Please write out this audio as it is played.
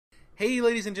Hey,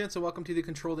 ladies and gents, and welcome to the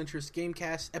Controlled Interest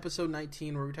Gamecast, episode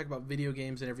 19, where we talk about video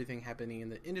games and everything happening in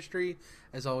the industry.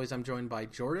 As always, I'm joined by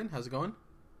Jordan. How's it going?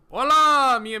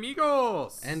 Hola, mi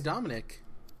amigos! And Dominic.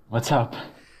 What's up?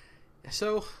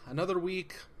 So, another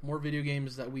week, more video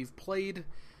games that we've played.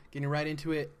 Getting right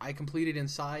into it, I completed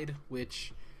Inside,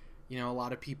 which, a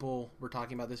lot of people were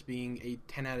talking about this being a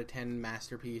 10 out of 10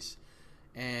 masterpiece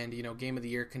and, Game of the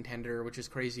Year contender, which is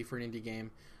crazy for an indie game.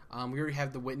 We already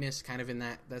have The Witness kind of in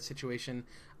that situation.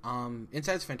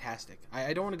 Inside's fantastic.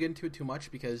 I don't want to get into it too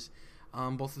much because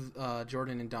both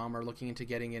Jordan and Dom are looking into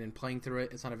getting it and playing through it.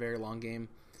 It's not a very long game.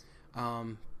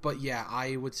 But yeah,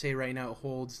 I would say right now it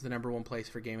holds the number one place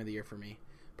for Game of the Year for me,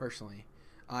 personally.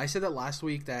 I said that last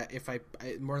week that if I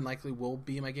more than likely will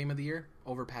be my Game of the Year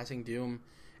over passing Doom.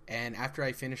 And after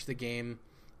I finished the game,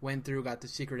 went through, got the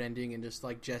secret ending, and just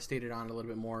gestated on it a little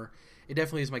bit more, it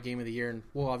definitely is my Game of the Year, and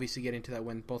we'll obviously get into that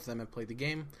when both of them have played the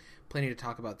game. Plenty to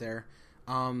talk about there.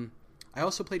 I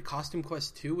also played Costume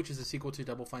Quest 2, which is a sequel to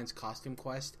Double Fine's Costume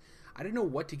Quest. I didn't know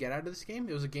what to get out of this game.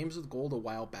 It was a Games with Gold a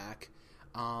while back,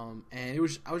 and I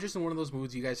was just in one of those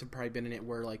moods. You guys have probably been in it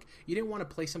where you didn't want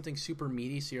to play something super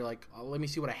meaty, so you're like, oh, let me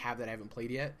see what I have that I haven't played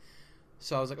yet.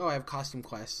 So I was like, oh, I have Costume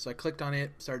Quest. So I clicked on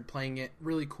it, started playing it.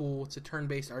 Really cool. It's a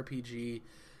turn-based RPG.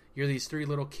 You're these three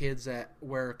little kids that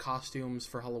wear costumes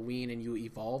for Halloween, and you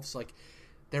evolve. So,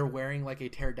 they're wearing, a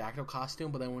pterodactyl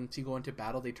costume, but then once you go into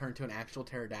battle, they turn to an actual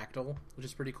pterodactyl, which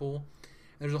is pretty cool.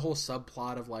 And there's a whole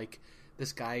subplot of,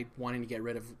 this guy wanting to get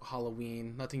rid of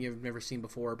Halloween. Nothing you've never seen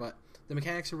before, but the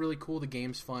mechanics are really cool. The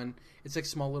game's fun. It's,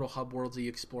 small little hub worlds that you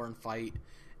explore and fight.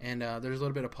 And there's a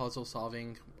little bit of puzzle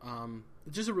solving.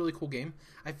 It's just a really cool game.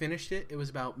 I finished it. It was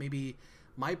about maybe...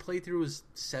 My playthrough was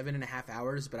 7.5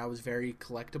 hours, but I was very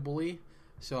collectible-y,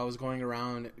 so I was going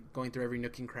through every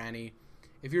nook and cranny.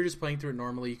 If you're just playing through it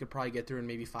normally, you could probably get through in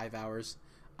maybe 5 hours.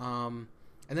 And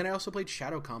then I also played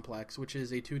Shadow Complex, which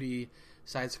is a 2D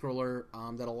side-scroller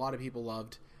that a lot of people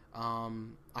loved.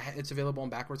 It's available on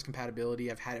backwards compatibility.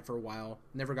 I've had it for a while.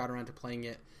 Never got around to playing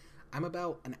it. I'm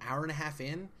about an hour and a half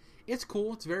in. It's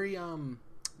cool. It's very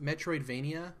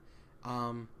Metroidvania.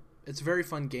 It's a very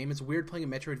fun game. It's weird playing a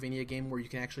Metroidvania game where you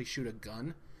can actually shoot a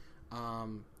gun.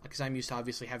 Because I'm used to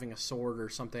obviously having a sword or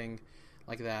something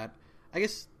like that. I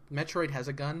guess Metroid has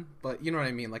a gun, but you know what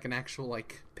I mean, an actual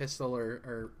pistol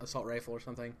or assault rifle or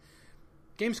something.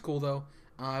 Game's cool though.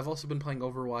 I've also been playing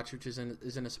Overwatch, which isn't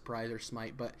a surprise, or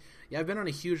Smite, but yeah, I've been on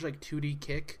a huge 2D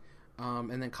kick.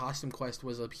 And then Costume Quest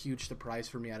was a huge surprise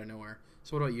for me out of nowhere.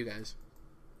 So what about you guys?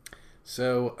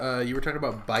 So, you were talking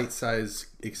about bite-sized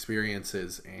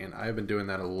experiences, and I've been doing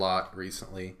that a lot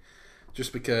recently,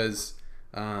 just because,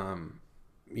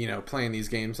 playing these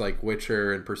games like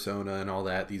Witcher and Persona and all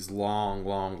that, these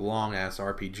long-ass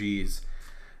RPGs,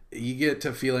 you get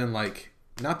to feeling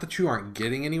not that you aren't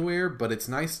getting anywhere, but it's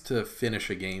nice to finish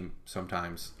a game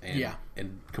sometimes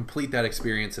and complete that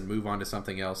experience and move on to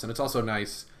something else. And it's also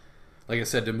nice, like I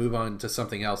said, to move on to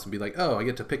something else and be like, oh, I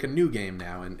get to pick a new game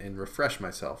now and refresh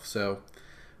myself. So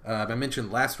I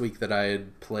mentioned last week that I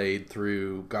had played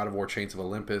through God of War Chains of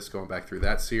Olympus, going back through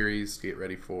that series to get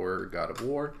ready for God of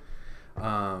War,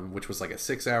 which was a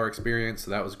 6-hour experience,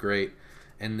 so that was great.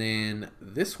 And then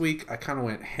this week I kind of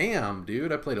went ham,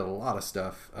 dude. I played a lot of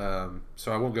stuff,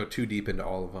 so I won't go too deep into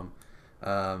all of them.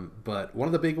 But one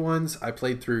of the big ones, I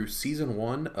played through Season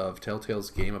 1 of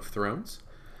Telltale's Game of Thrones.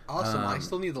 Awesome. I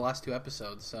still need the last 2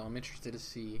 episodes, so I'm interested to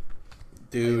see.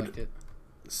 Dude, how you liked it.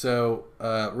 So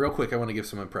real quick, I want to give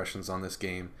some impressions on this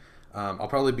game. I'll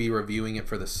probably be reviewing it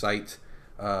for the site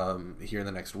here in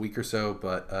the next week or so,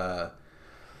 but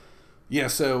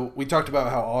so we talked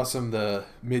about how awesome the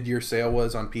mid-year sale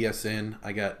was on PSN.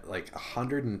 I got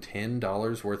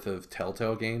 $110 worth of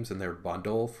Telltale games in their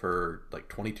bundle for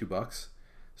 $22.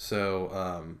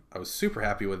 So I was super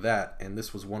happy with that, and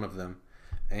this was one of them.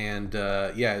 And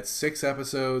it's 6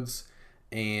 episodes.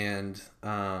 And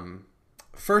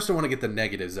first, I want to get the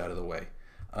negatives out of the way.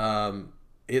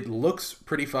 It looks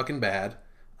pretty fucking bad.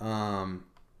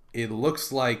 It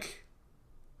looks like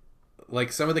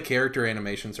some of the character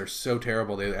animations are so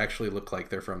terrible they actually look like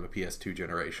they're from the PS2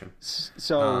 generation.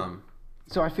 So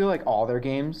I feel like all their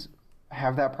games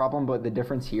have that problem, but the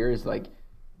difference here is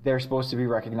they're supposed to be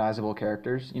recognizable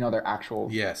characters. They're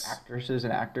actual actresses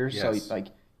and actors. Yes. So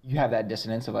you have that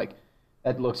dissonance of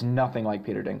that looks nothing like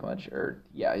Peter Dinklage, or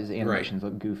his animations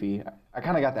look goofy. I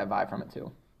kind of got that vibe from it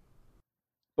too.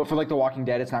 But for The Walking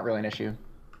Dead, it's not really an issue.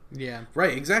 Yeah.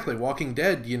 Right, exactly. Walking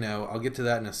Dead, I'll get to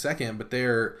that in a second, but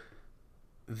they're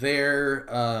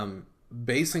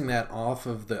basing that off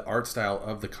of the art style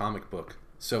of the comic book,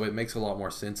 so it makes a lot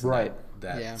more sense in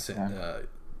that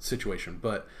situation.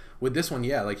 But with this one,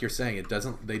 yeah, like you're saying,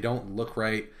 they don't look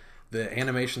right. The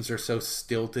animations are so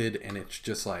stilted, and it's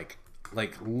just like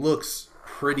looks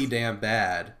pretty damn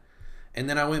bad. And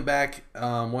then I went back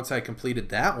once I completed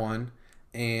that one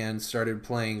and started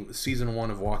playing season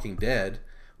 1 of Walking Dead,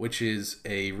 which is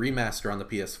a remaster on the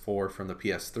PS4 from the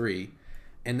PS3,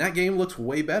 and that game looks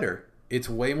way better. It's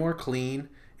way more clean.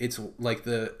 It's like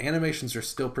the animations are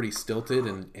still pretty stilted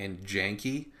and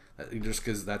janky, just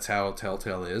because that's how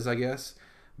Telltale is, I guess.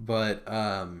 But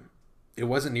it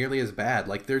wasn't nearly as bad.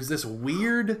 Like, there's this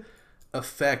weird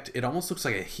effect. It almost looks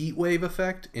like a heat wave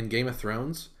effect in Game of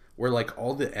Thrones, where like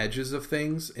all the edges of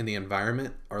things in the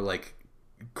environment are like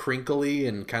crinkly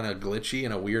and kind of glitchy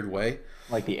in a weird way.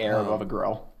 Like the air above a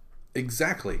grill.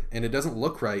 Exactly. And it doesn't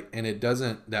look right. And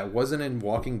that wasn't in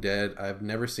Walking Dead. I've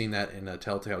never seen that in a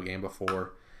Telltale game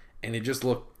before. And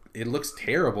it looks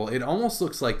terrible. It almost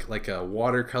looks like a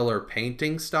watercolor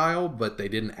painting style, but they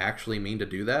didn't actually mean to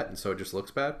do that. And so it just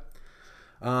looks bad.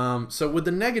 So with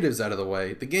the negatives out of the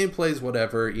way, the gameplay's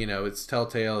whatever, it's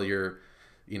Telltale. You're,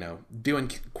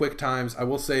 doing quick times. I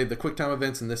will say the quick time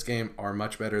events in this game are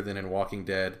much better than in Walking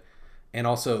Dead. And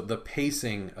also the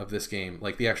pacing of this game,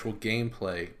 like the actual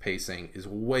gameplay pacing, is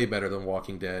way better than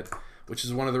Walking Dead, which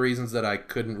is one of the reasons that I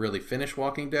couldn't really finish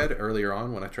Walking Dead earlier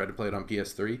on when I tried to play it on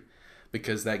PS3,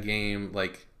 because that game,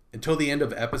 like, until the end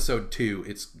of episode 2,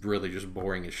 it's really just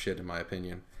boring as shit in my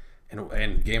opinion.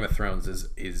 And Game of Thrones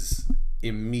is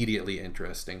immediately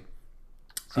interesting.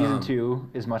 Season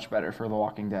 2 is much better for The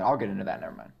Walking Dead. I'll get into that,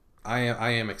 never mind. I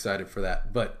am excited for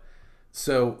that, but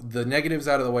so the negatives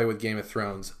out of the way with Game of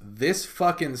Thrones, this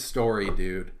fucking story,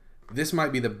 dude, this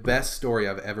might be the best story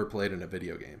I've ever played in a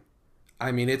video game.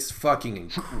 I mean, it's fucking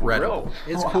incredible.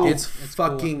 It's cool. It's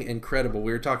fucking incredible.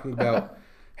 We were talking about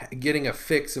getting a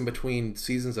fix in between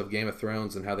seasons of Game of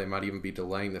Thrones and how they might even be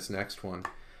delaying this next one.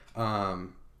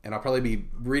 And I'll probably be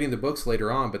reading the books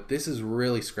later on, but this is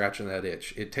really scratching that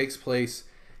itch. It takes place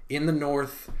in the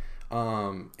North,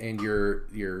 and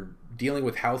you're dealing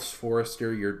with House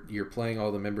Forrester. You're playing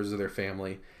all the members of their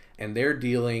family, and they're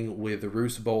dealing with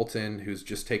Roose Bolton, who's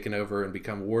just taken over and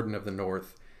become Warden of the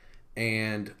North.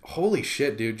 And holy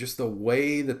shit, dude, just the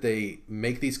way that they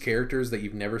make these characters that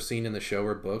you've never seen in the show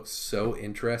or books so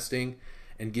interesting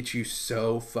and get you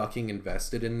so fucking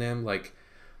invested in them. Like,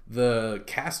 the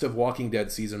cast of Walking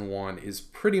Dead season 1 is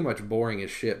pretty much boring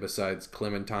as shit besides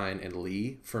Clementine and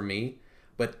Lee for me.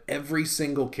 But every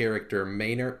single character,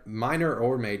 minor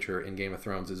or major, in Game of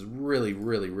Thrones is really,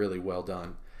 really, really well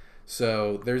done.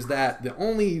 So there's that. The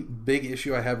only big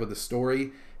issue I have with the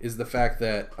story is the fact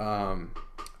that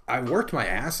I worked my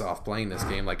ass off playing this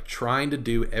game, like trying to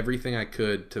do everything I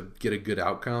could to get a good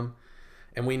outcome.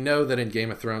 And we know that in Game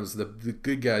of Thrones, the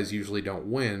good guys usually don't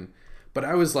win. But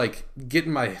I was like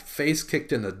getting my face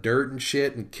kicked in the dirt and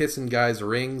shit, and kissing guys'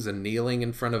 rings and kneeling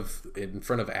in front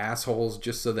of assholes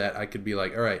just so that I could be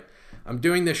like, all right, I'm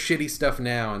doing this shitty stuff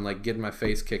now and like getting my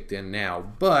face kicked in now.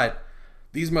 But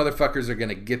these motherfuckers are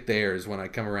gonna get theirs when I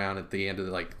come around at the end of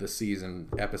the season,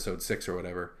 episode 6 or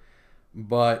whatever.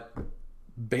 But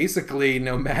basically,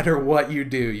 no matter what you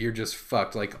do, you're just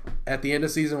fucked. Like at the end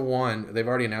of season 1, they've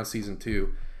already announced season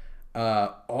 2.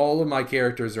 All of my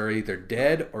characters are either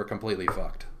dead or completely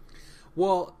fucked.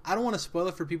 Well, I don't want to spoil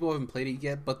it for people who haven't played it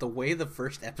yet, but the way the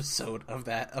first episode of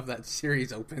that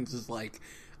series opens is like,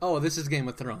 oh, this is Game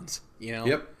of Thrones,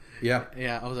 Yep. Yeah.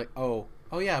 Yeah. I was like, oh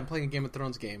yeah, I'm playing a Game of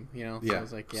Thrones game, So yeah. I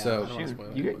was like, yeah. So, I don't want to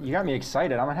spoil it. You got me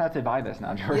excited. I'm gonna have to buy this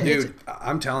now, Jordan. Dude,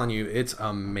 I'm telling you, it's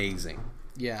amazing.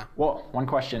 Yeah. Well, one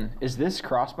question: is this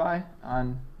cross-buy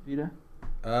on Vita?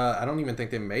 I don't even think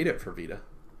they made it for Vita.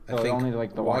 So I think only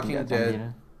like the Walking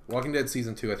Dead. Walking Dead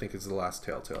season 2, I think, is the last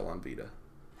Telltale on Vita.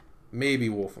 Maybe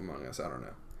Wolf Among Us. I don't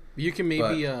know. You can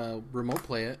maybe remote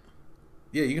play it.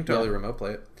 Yeah, you can totally remote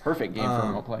play it. Perfect game for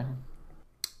remote play.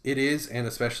 It is, and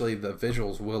especially the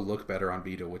visuals will look better on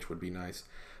Vita, which would be nice.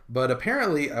 But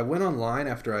apparently, I went online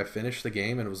after I finished the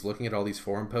game and was looking at all these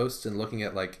forum posts and looking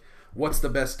at like, what's the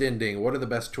best ending? What are the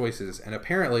best choices? And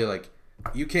apparently, like,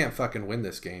 you can't fucking win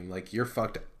this game. Like, you're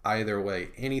fucked either way.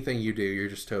 Anything you do, you're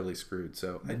just totally screwed.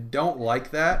 So I don't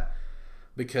like that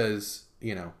because,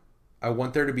 I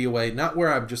want there to be a way, not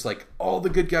where I'm just like, all the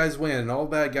good guys win and all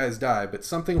bad guys die, but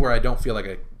something where I don't feel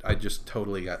like I just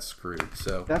totally got screwed.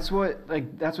 So that's what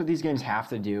these games have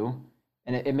to do.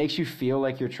 And it makes you feel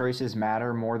like your choices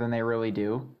matter more than they really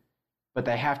do. But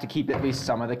they have to keep at least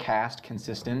some of the cast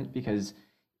consistent, because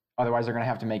otherwise they're going to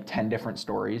have to make 10 different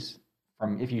stories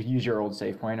from if you use your old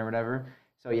save point or whatever.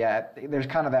 So yeah, there's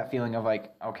kind of that feeling of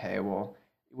like, okay, well,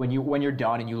 when you're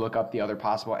done and you look up the other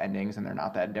possible endings and they're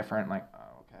not that different, like,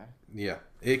 oh, okay. Yeah,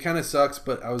 it kind of sucks,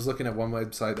 but I was looking at one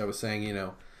website that was saying,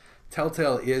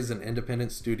 Telltale is an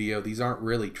independent studio. These aren't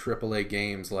really AAA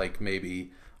games like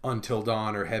maybe Until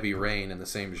Dawn or Heavy Rain in the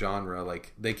same genre.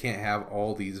 Like, they can't have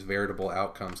all these veritable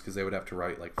outcomes because they would have to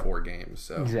write like 4 games.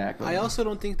 So exactly. I also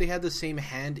don't think they had the same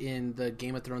hand in the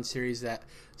Game of Thrones series that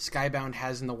Skybound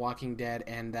has in The Walking Dead,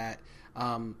 and that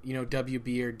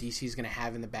WB or DC is going to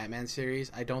have in the Batman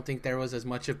series. I don't think there was as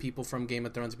much of people from Game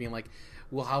of Thrones being like,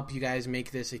 we'll help you guys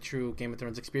make this a true Game of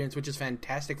Thrones experience, which is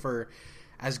fantastic for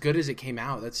as good as it came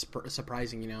out. That's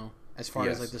surprising, as far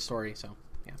as like the story. So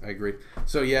yeah, I agree.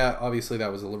 So yeah, obviously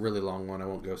that was a really long one. I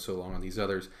won't go so long on these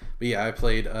others, but yeah, I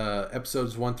played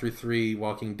episodes 1 through 3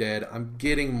 Walking Dead. I'm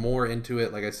getting more into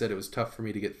it. Like I said, it was tough for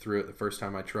me to get through it the first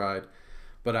time I tried,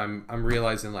 but I'm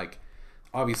realizing, like,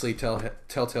 obviously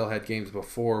Telltale had games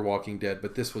before Walking Dead,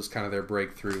 but this was kind of their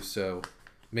breakthrough. So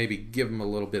maybe give them a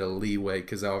little bit of leeway,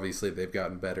 because obviously they've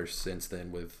gotten better since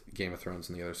then with Game of Thrones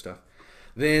and the other stuff.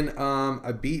 Then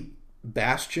I beat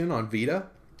Bastion on Vita.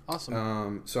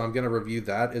 Awesome. So I'm going to review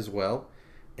that as well.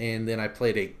 And then I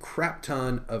played a crap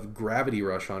ton of Gravity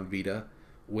Rush on Vita,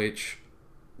 which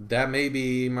that may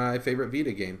be my favorite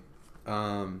Vita game.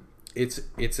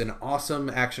 It's an awesome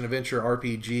action-adventure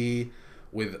RPG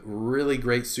with really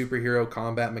great superhero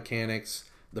combat mechanics.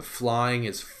 The flying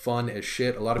is fun as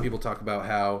shit. A lot of people talk about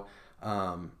how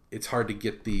it's hard to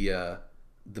get the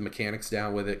mechanics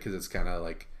down with it because it's kind of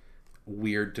like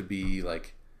weird to be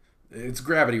like, it's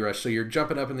Gravity Rush, so you're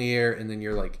jumping up in the air and then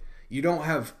you're like, you don't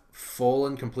have full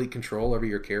and complete control over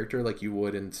your character like you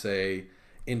would in, say,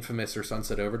 Infamous or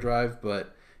Sunset Overdrive,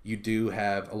 but you do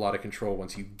have a lot of control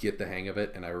once you get the hang of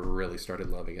it, and I really started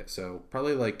loving it. So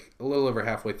probably like a little over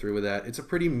halfway through with that. It's a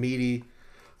pretty meaty,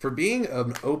 for being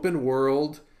an open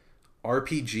world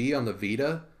RPG on the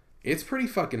Vita, it's pretty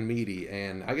fucking meaty,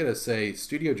 and I gotta say,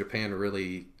 Studio Japan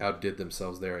really outdid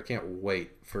themselves there. I can't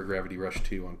wait for Gravity Rush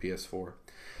 2 on PS4.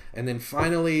 And then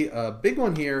finally, a big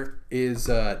one here is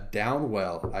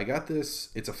Downwell. I got this,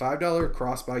 it's a $5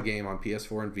 cross-buy game on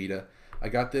PS4 and Vita. I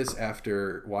got this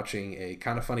after watching a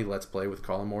kind of funny Let's Play with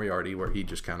Colin Moriarty, where he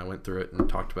just kind of went through it and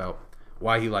talked about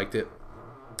why he liked it.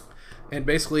 And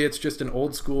basically, it's just an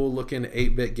old school looking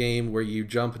 8-bit game where you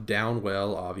jump down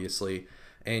well, obviously,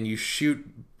 and you shoot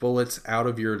bullets out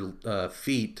of your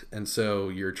feet, and so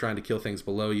you're trying to kill things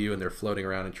below you, and they're floating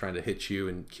around and trying to hit you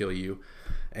and kill you.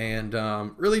 And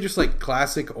really just like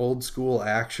classic old school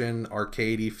action,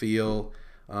 arcadey feel.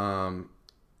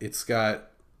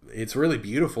 It's really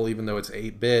beautiful, even though it's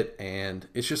 8-bit, and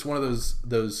it's just one of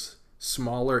those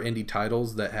smaller indie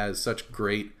titles that has such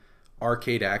great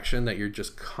arcade action that you're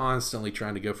just constantly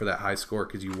trying to go for that high score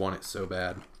because you want it so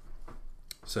bad.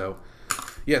 So,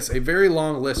 yes, a very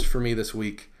long list for me this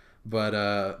week,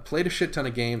 but played a shit ton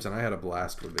of games, and I had a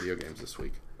blast with video games this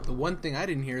week. The one thing I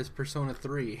didn't hear is Persona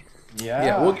 3.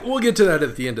 Yeah, we'll get to that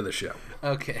at the end of the show.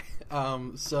 Okay,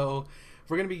 so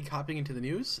we're going to be hopping into the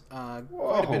news.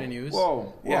 Quite a bit of news.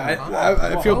 Yeah,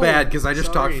 I feel bad because I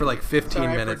just talked for like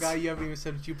 15 minutes. I forgot you haven't even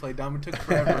said what you played, Dom. It took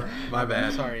forever. My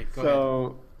bad. Sorry, go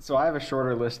ahead. So I have a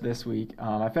shorter list this week.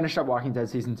 I finished up Walking Dead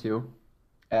Season 2,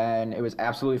 and it was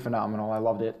absolutely phenomenal. I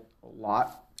loved it a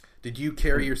lot. Did you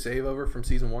carry your save over from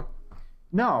Season 1?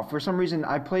 No, for some reason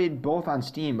I played both on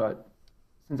Steam, but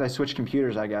since I switched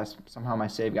computers, I guess, somehow my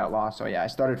save got lost. So yeah, I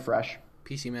started fresh.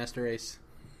 PC Master Race.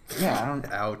 Yeah, I don't...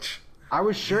 Ouch. I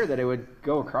was sure that it would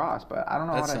go across, but I don't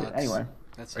know what I did. Anyway.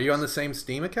 Are you on the same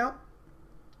Steam account?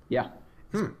 Yeah.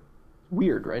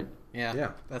 Weird, right?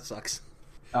 Yeah. That sucks.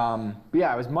 But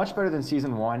yeah, it was much better than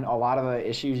Season 1. A lot of the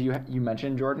issues you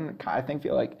mentioned, Jordan, I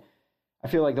feel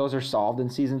like those are solved in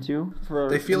Season 2.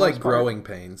 They feel like growing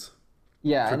pains.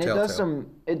 Yeah, and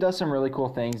it does some really cool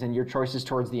things, and your choices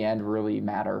towards the end really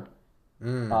matter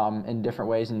in different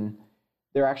ways. And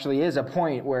there actually is a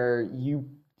point where you,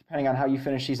 depending on how you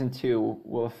finish Season 2,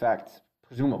 will affect,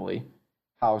 presumably,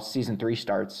 how Season 3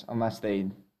 starts, unless they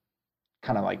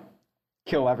kind of like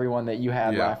kill everyone that you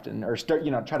had left or start,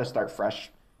 try to start fresh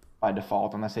by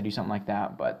default, unless they do something like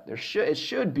that. But it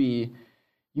should be,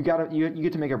 you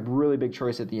get to make a really big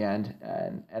choice at the end,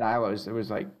 and I was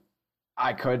like,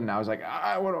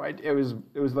 what do I do?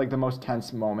 It was like the most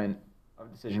tense moment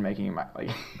of decision making in my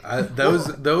like.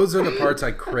 Those are the parts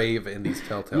I crave in these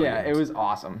Telltale games. Yeah, it was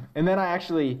awesome. And then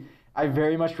I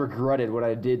very much regretted what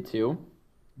I did too,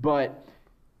 but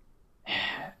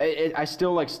I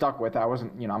still like stuck with it. I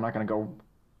wasn't, I'm not gonna go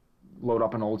load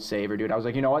up an old save or do it. I was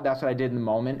like, you know what? That's what I did in the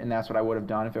moment, and that's what I would have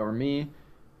done if it were me.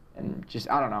 And just,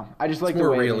 I don't know. I just like the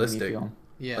way realistic. It made me feel.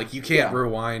 Yeah. Like you can't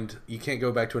rewind. You can't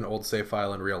go back to an old save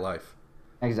file in real life.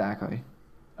 Exactly.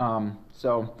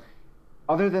 So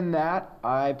other than that,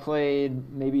 I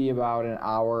played maybe about an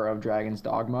hour of Dragon's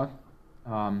Dogma.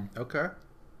 Okay.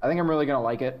 I think I'm really going to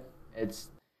like it. It's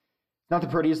not the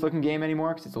prettiest looking game anymore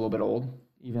because it's a little bit old,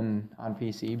 even on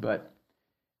PC, but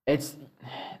it's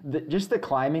just the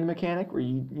climbing mechanic where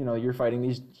you're fighting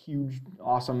these huge,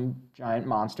 awesome, giant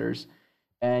monsters,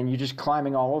 and you're just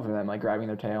climbing all over them, like grabbing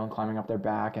their tail and climbing up their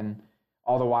back, and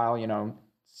all the while,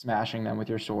 smashing them with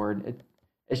your sword.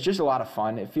 It's just a lot of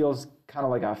fun. It feels kind of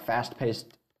like a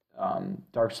fast-paced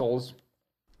Dark Souls,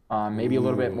 maybe a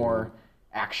little bit more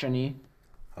action-y.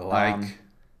 I like.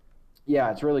 Yeah,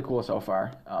 it's really cool so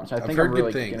far. So I think I'm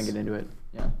really going to get into it.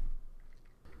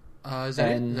 Yeah. Is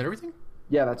that everything?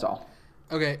 Yeah, that's all.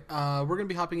 Okay, we're going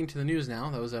to be hopping into the news now.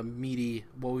 That was a meaty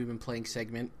what we've been playing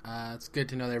segment. It's good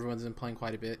to know that everyone's been playing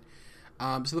quite a bit.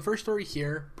 So the first story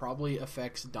here probably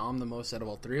affects Dom the most out of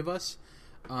all three of us.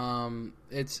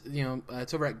 It's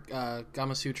over at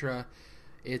Gamasutra.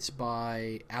 It's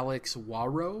by Alex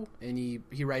Waro, and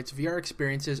he writes, VR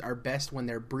experiences are best when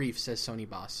they're brief, says Sony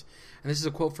boss. And this is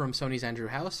a quote from Sony's Andrew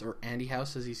House, or Andy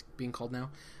House as he's being called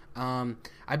now.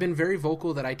 I've been very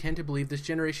vocal that I tend to believe this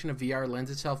generation of VR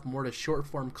lends itself more to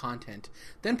short-form content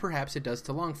than perhaps it does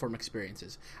to long-form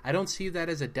experiences. I don't see that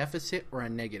as a deficit or a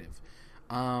negative.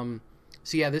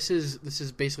 So yeah, this is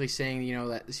basically saying,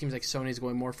 that it seems like Sony's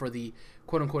going more for the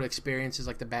quote-unquote experiences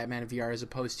like the Batman VR as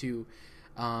opposed to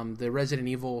the Resident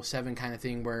Evil 7 kind of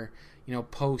thing where,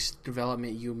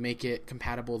 post-development you make it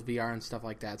compatible with VR and stuff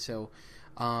like that. So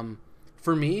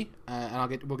for me,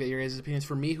 and we'll get your guys' opinions.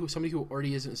 For me, somebody who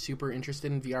already isn't super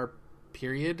interested in VR,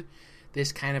 period,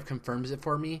 this kind of confirms it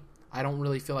for me. I don't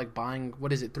really feel like buying,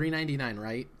 what is it, $399,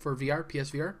 right, for VR,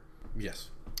 PSVR? Yes.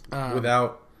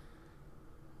 Without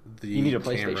the you need a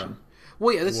camera. PlayStation.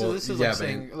 Well, yeah, this is like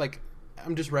saying, like,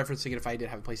 I'm just referencing it if I did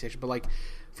have a PlayStation, but like,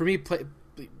 for me,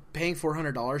 paying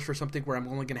 $400 for something where I'm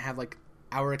only going to have like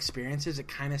hour experiences, it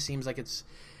kind of seems like it's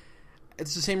the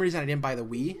same reason I didn't buy the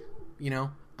Wii,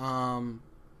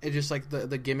 It's just like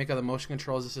the gimmick of the motion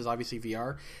controls. This is obviously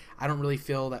VR. I don't really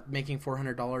feel that making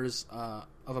 $400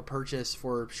 of a purchase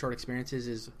for short experiences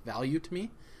is value to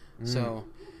me. So,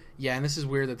 yeah, and this is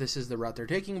weird that this is the route they're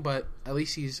taking, but at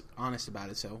least he's honest about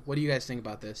it. So, what do you guys think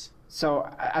about this? So,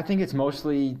 I think it's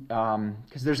mostly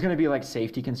because there's going to be like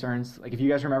safety concerns. Like, if you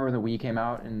guys remember when the Wii came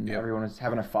out and everyone was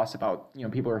having a fuss about,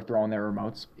 people are throwing their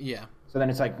remotes. Yeah. So then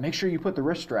it's like, make sure you put the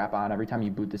wrist strap on every time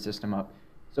you boot the system up.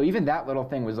 So even that little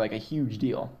thing was like a huge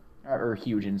deal, or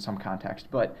huge in some context.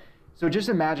 But so just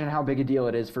imagine how big a deal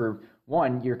it is for,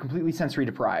 one, you're completely sensory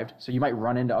deprived, so you might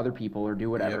run into other people or do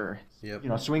whatever. Yep.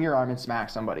 Swing your arm and smack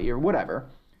somebody or whatever.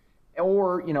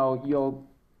 Or,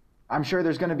 I'm sure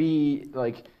there's going to be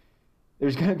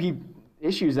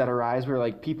issues that arise where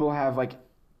like people have like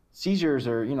seizures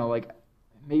or, like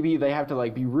maybe they have to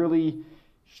like be really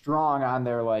strong on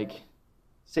their like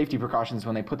safety precautions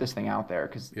when they put this thing out there.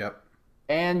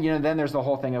 And, then there's the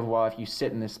whole thing of, well, if you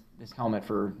sit in this helmet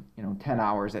for, 10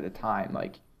 hours at a time,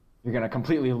 like, you're going to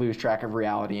completely lose track of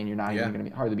reality and you're not even going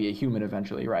to hardly be a human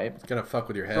eventually, right? It's going to fuck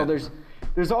with your head. So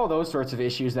there's all those sorts of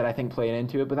issues that I think play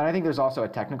into it. But then I think there's also a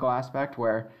technical aspect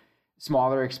where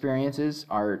smaller experiences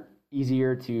are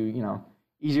easier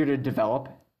to develop,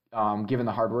 given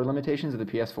the hardware limitations of the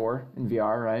PS4 and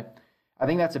VR, right? I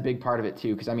think that's a big part of it,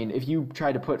 too. Because, if you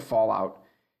try to put Fallout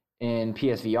in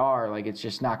PSVR, like, it's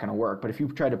just not going to work. But if you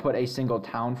try to put a single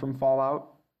town from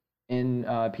Fallout in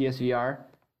PSVR,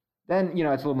 then,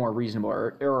 it's a little more reasonable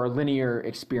or a linear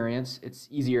experience. It's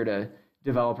easier to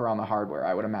develop around the hardware,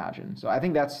 I would imagine. So I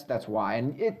think that's why.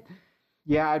 And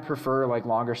I'd prefer like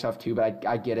longer stuff too, but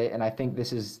I get it. And I think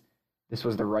this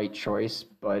was the right choice,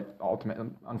 but ultimately,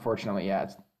 unfortunately,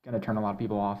 it's going to turn a lot of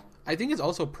people off. I think it's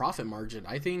also profit margin.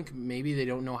 I think maybe they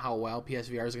don't know how well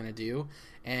PSVR is going to do.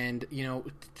 And,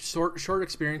 short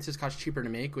experiences cost cheaper to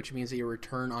make, which means that your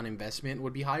return on investment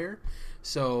would be higher.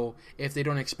 So if they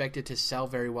don't expect it to sell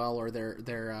very well or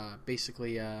their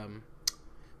basically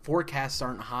forecasts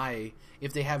aren't high,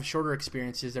 if they have shorter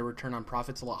experiences, their return on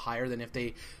profit's a lot higher than if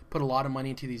they put a lot of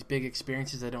money into these big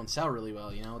experiences that don't sell really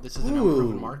well. This is an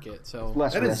unproven market. So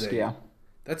less risk,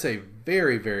 That's a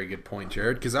very, very good point,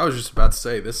 Jared, because I was just about to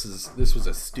say this was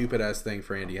a stupid-ass thing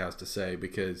for Andy House to say,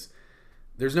 because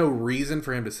there's no reason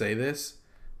for him to say this.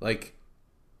 Like,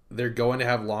 they're going to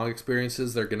have long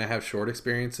experiences, they're going to have short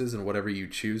experiences, and whatever you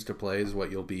choose to play is what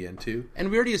you'll be into.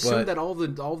 And we already assumed that all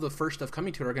the first stuff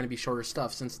coming to it are going to be shorter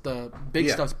stuff, since the big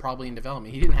stuff's probably in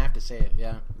development. He didn't have to say it,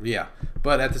 Yeah,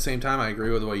 but at the same time, I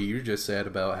agree with what you just said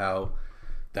about how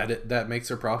that makes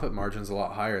their profit margins a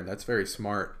lot higher, and that's very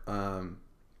smart.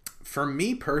 For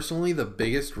me personally, the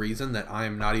biggest reason that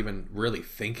I'm not even really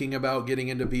thinking about getting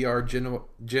into VR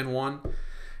Gen 1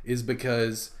 is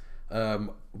because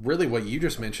really what you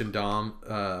just mentioned, Dom,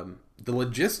 the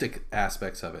logistic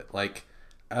aspects of it. Like,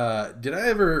 did I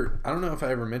ever? I don't know if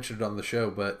I ever mentioned it on the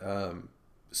show, but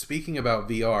speaking about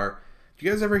VR, do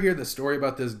you guys ever hear the story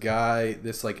about this guy,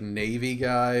 this like Navy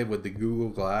guy with the Google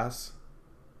Glass?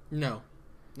 No,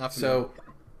 not familiar.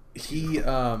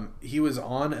 So he was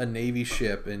on a Navy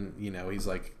ship, and he's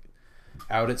like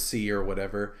out at sea or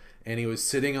whatever, and he was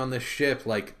sitting on the ship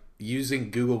like using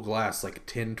Google Glass like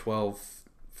 10, 12,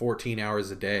 14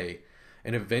 hours a day.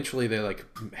 And eventually they like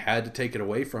had to take it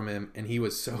away from him, and he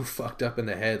was so fucked up in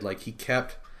the head. Like he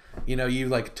kept, you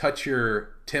like touch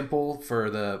your temple for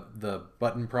the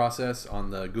button process on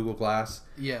the Google Glass.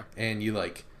 Yeah. And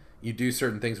you do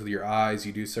certain things with your eyes,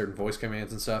 you do certain voice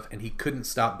commands and stuff, and he couldn't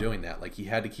stop doing that. Like he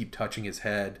had to keep touching his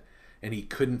head, and he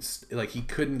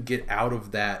couldn't get out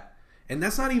of that. And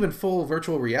that's not even full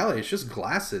virtual reality. It's just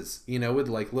glasses, with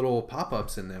like little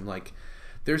pop-ups in them. Like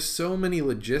there's so many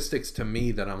logistics to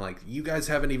me that I'm like, you guys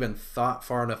haven't even thought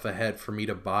far enough ahead for me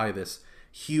to buy this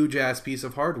huge ass piece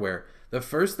of hardware. The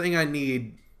first thing I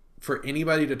need for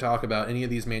anybody to talk about, any of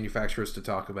these manufacturers to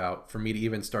talk about, for me to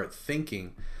even start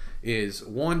thinking is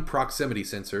one, proximity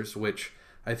sensors, which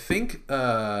I think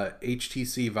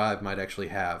HTC Vive might actually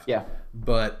have. Yeah.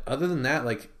 But other than that,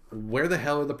 like, where the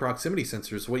hell are the proximity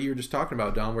sensors? What you were just talking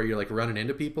about, Don, where you're like running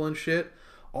into people and shit.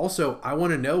 Also, I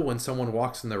want to know when someone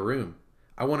walks in the room.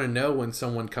 I want to know when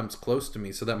someone comes close to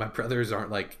me so that my brothers aren't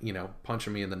like,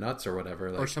 punching me in the nuts or whatever.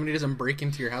 Like, or somebody doesn't break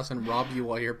into your house and rob you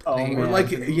while you're playing. Or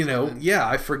like,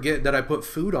 I forget that I put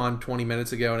food on 20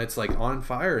 minutes ago and it's like on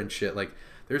fire and shit. Like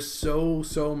there's so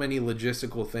many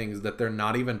logistical things that they're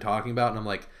not even talking about. And I'm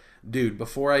like, dude,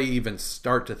 before I even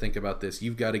start to think about this,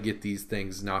 you've got to get these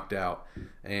things knocked out.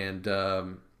 And,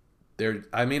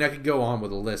 I could go on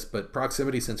with a list, but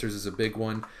proximity sensors is a big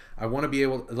one. I want to be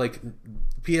able, like,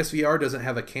 PSVR doesn't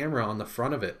have a camera on the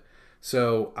front of it.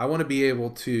 So I want to be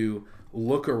able to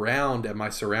look around at my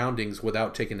surroundings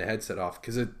without taking the headset off.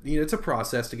 Because it's a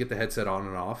process to get the headset on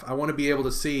and off. I want to be able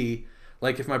to see,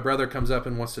 like, if my brother comes up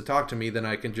and wants to talk to me, then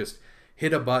I can just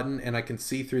hit a button and I can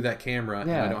see through that camera,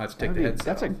 and I don't have to take the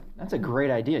headset off. That's a great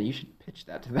idea. You should pitch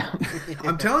that to them.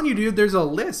 I'm telling you, dude, there's a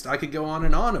list. I could go on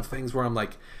and on of things where I'm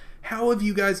like, how have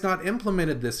you guys not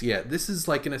implemented this yet? This is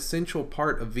like an essential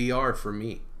part of VR for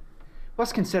me.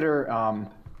 Let's consider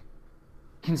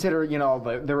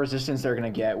the resistance they're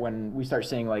going to get when we start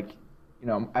seeing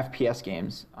FPS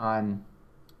games on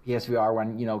PSVR,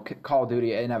 when Call of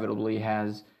Duty inevitably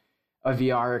has a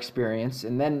VR experience,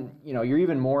 and then you're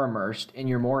even more immersed and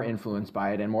you're more influenced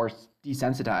by it and more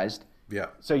desensitized. Yeah.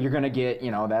 So you're going to get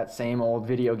that same old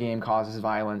video game causes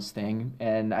violence thing,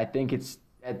 and I think it's.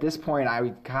 At this point, I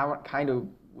would kind of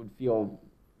would feel,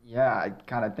 I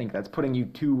kind of think that's putting you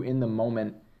too in the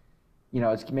moment.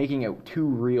 It's making it too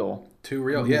real. Too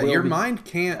real. Yeah, your mind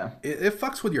can't, it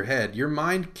fucks with your head. Your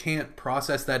mind can't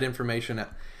process that information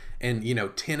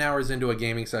and, 10 hours into a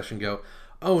gaming session go,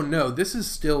 oh no, this is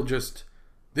still just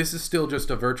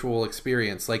a virtual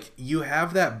experience. Like, you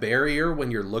have that barrier when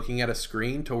you're looking at a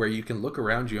screen to where you can look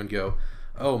around you and go,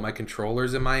 oh, my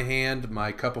controller's in my hand,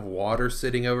 my cup of water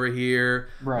sitting over here,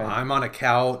 right. I'm on a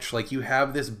couch. Like, you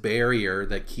have this barrier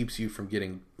that keeps you from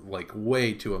getting like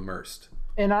way too immersed.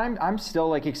 And I'm still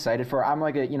like excited for. I'm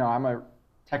like I'm a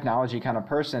technology kind of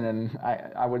person, and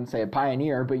I wouldn't say a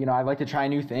pioneer, but I like to try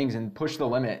new things and push the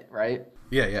limit, right?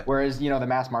 Yeah. Whereas the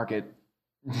mass market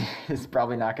is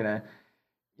probably not gonna,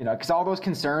 because all those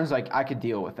concerns, like, I could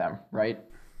deal with them, right?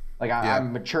 Like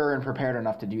I'm mature and prepared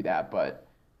enough to do that, but.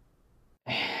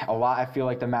 I feel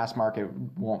like the mass market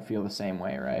won't feel the same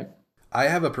way, right? I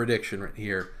have a prediction right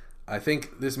here. I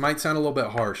think this might sound a little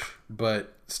bit harsh,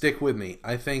 but stick with me.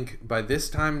 I think by this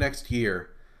time next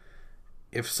year,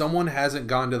 if someone hasn't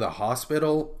gone to the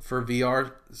hospital for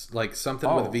VR, like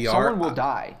something with VR, someone will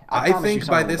die. I think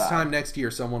by this time next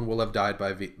year, someone will have died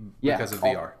because of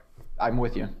VR. I'm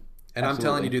with you. And I'm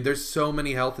telling you, dude, there's so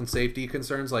many health and safety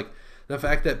concerns. Like the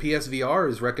fact that PSVR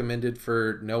is recommended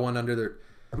for no one under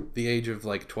the age of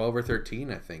like 12 or 13,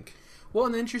 I think. Well,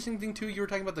 and the interesting thing too, you were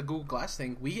talking about the Google Glass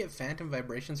thing. We get phantom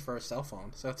vibrations for our cell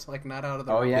phone, so it's like not out of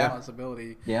the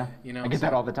possibility. Yeah, I get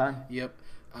that all the time. Yep.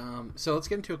 So let's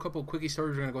get into a couple of quickie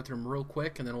stories. We're gonna go through them real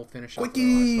quick, and then we'll finish up with our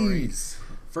last story.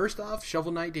 First off,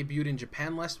 Shovel Knight debuted in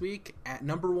Japan last week at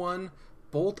number 1,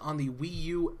 both on the Wii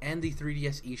U and the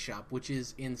 3DS eShop, which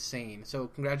is insane. So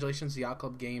congratulations to Yacht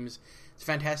Club Games. It's a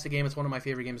fantastic game. It's one of my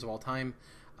favorite games of all time.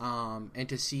 And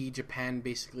to see Japan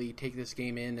basically take this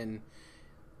game in and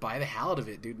buy the hell out of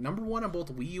it, dude. Number 1 on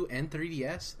both Wii U and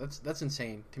 3DS. That's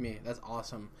insane to me. That's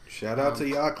awesome. Shout out to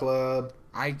Yacht Club.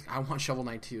 I want Shovel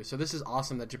Knight too. So this is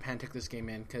awesome that Japan took this game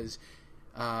in because,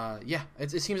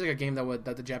 it seems like a game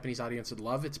that the Japanese audience would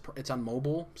love. It's on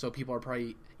mobile, so people are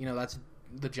probably that's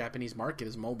the Japanese market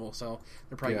is mobile, so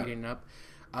they're probably eating it up.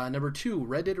 Number 2,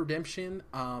 Red Dead Redemption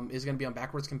is going to be on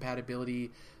backwards compatibility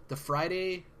the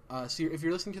Friday. So if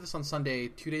you're listening to this on Sunday,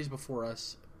 2 days before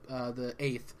us, the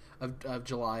 8th of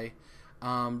July,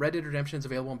 Red Dead Redemption is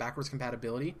available on backwards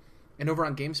compatibility. And over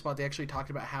on GameSpot, they actually talked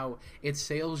about how its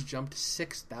sales jumped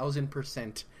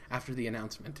 6,000% after the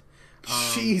announcement.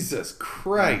 Jesus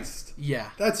Christ!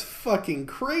 Yeah, that's fucking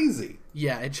crazy.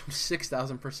 Yeah, it jumped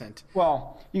 6,000%.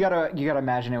 Well, you gotta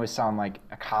imagine it was selling like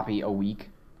a copy a week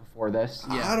before this.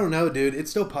 Yeah. I don't know, dude. It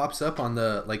still pops up on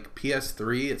the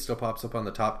PS3. It still pops up on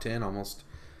the top 10 almost.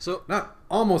 So not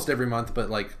almost every month, but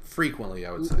frequently,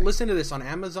 I would say. Listen to this on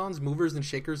Amazon's Movers and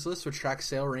Shakers list, which tracks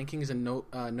sale rankings and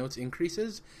notes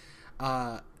increases.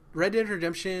 Red Dead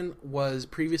Redemption was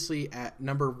previously at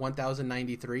number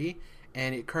 1,093,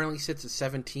 and it currently sits at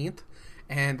 17th,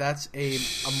 and that's a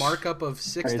markup of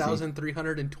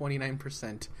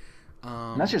 6,329%.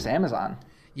 That's just Amazon.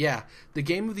 Yeah, the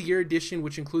Game of the Year edition,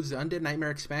 which includes the Undead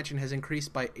Nightmare expansion, has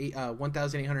increased by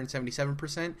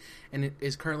 1,877%, and it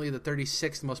is currently the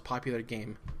 36th most popular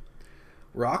game.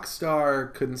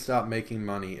 Rockstar couldn't stop making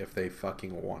money if they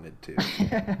fucking wanted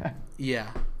to.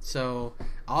 Yeah, so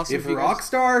also if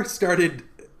Rockstar started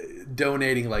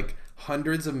donating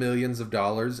hundreds of millions of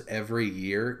dollars every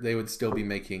year, they would still be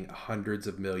making hundreds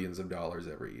of millions of dollars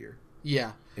every year.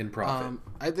 Yeah, in profit.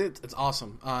 I think it's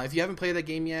awesome. If you haven't played that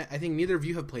game yet, I think neither of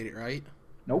you have played it, right?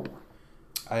 Nope.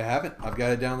 I haven't. I've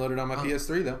got it downloaded on my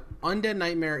PS3 though. Undead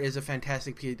Nightmare is a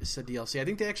fantastic piece of DLC. I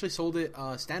think they actually sold it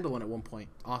standalone at one point.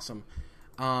 Awesome.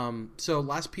 So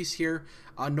last piece here,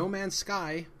 No Man's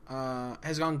Sky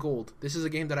has gone gold. This is a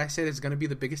game that I said is going to be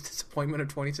the biggest disappointment of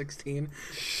 2016,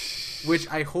 which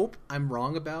I hope I'm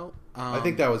wrong about. I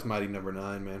think that was Mighty Number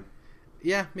 9, man.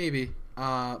 Yeah, maybe.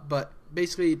 But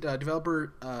basically,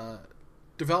 development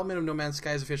of No Man's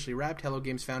Sky is officially wrapped. Hello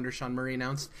Games founder Sean Murray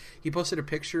announced he posted a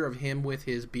picture of him with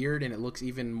his beard, and it looks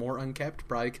even more unkept,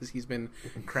 probably because he's been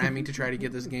cramming to try to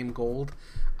get this game gold.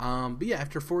 But yeah,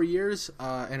 after 4 years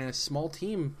and a small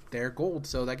team, they're gold.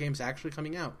 So that game's actually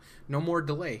coming out. No more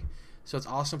delay. So it's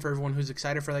awesome for everyone who's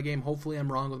excited for that game. Hopefully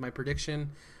I'm wrong with my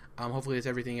prediction. Hopefully it's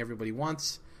everything everybody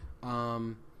wants.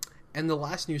 And the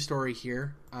last news story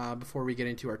here, before we get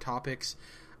into our topics,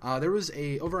 there was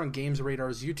over on Games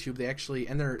Radar's YouTube, they actually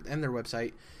and their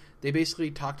website, they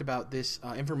basically talked about this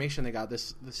information they got.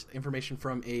 This information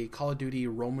from a Call of Duty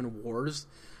Roman Wars.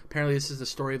 Apparently, this is the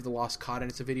story of the Lost COD,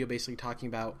 and it's a video basically talking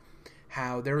about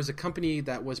how there was a company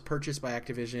that was purchased by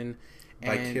Activision.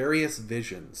 Vicarious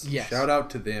Visions. Yes. Shout out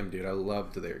to them, dude. I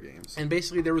loved their games. And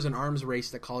basically, there was an arms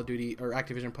race that Call of Duty or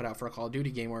Activision put out for a Call of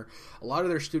Duty game, where a lot of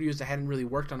their studios that hadn't really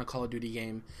worked on a Call of Duty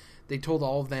game, they told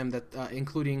all of them that,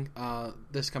 including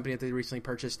this company that they recently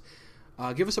purchased,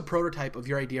 give us a prototype of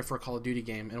your idea for a Call of Duty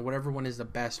game, and whatever one is the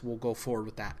best, we'll go forward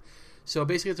with that. So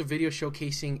basically, it's a video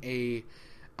showcasing a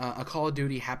Call of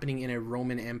Duty happening in a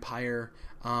Roman Empire,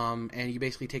 and you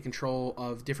basically take control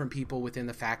of different people within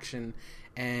the faction,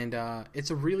 and it's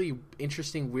a really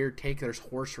interesting, weird take. There's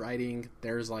horse riding,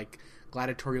 there's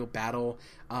gladiatorial battle,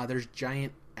 there's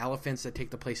giant elephants that take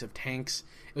the place of tanks.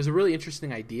 It was a really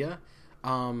interesting idea.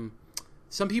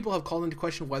 Some people have called into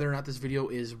question whether or not this video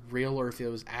is real, or if it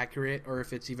was accurate, or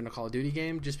if it's even a Call of Duty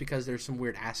game, just because there's some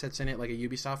weird assets in it, like a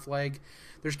Ubisoft flag.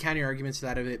 There's counter arguments to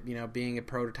that of it, being a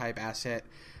prototype asset.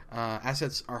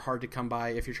 Assets are hard to come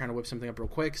by if you're trying to whip something up real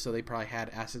quick, so they probably had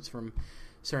assets from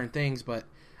certain things. But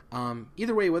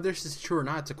either way, whether this is true or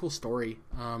not, it's a cool story.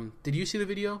 Did you see the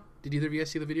video? Did either of you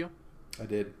guys see the video? I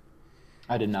did.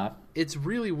 I did not. It's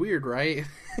really weird, right?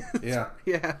 Yeah.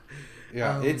 Yeah.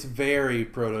 Yeah, it's very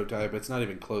prototype. It's not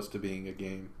even close to being a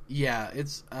game. Yeah,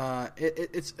 it's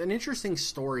an interesting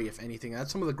story, if anything.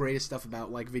 That's some of the greatest stuff about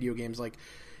video games.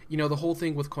 The whole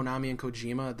thing with Konami and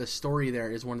Kojima, the story there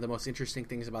is one of the most interesting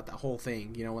things about that whole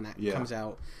thing, when that comes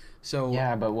out. So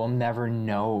yeah, but we'll never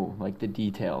know the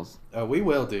details. We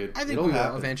will, dude. I think we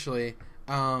will eventually.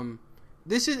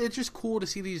 It's just cool to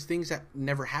see these things that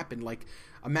never happened.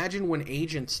 Imagine when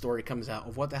Agent's story comes out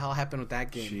of what the hell happened with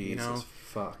that game. Jesus,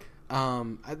 fuck.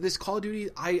 This Call of Duty,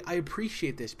 I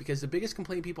appreciate this, because the biggest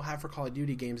complaint people have for Call of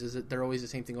Duty games is that they're always the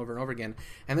same thing over and over again.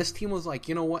 And this team was like,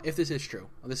 you know what, if this is true,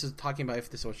 this is talking about if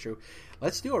this was true,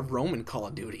 let's do a Roman Call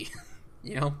of Duty.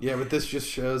 Yeah, but this just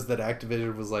shows that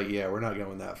Activision was like, yeah, we're not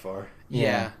going that far.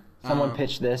 Yeah. Someone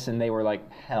pitched this and they were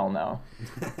like, hell no.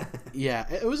 Yeah,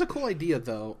 it was a cool idea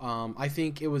though. I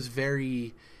think it was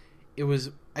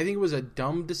I think it was a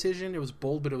dumb decision. It was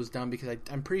bold, but it was dumb, because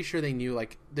I'm pretty sure they knew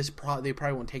they probably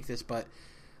won't take this, but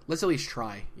let's at least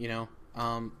try. I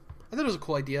thought it was a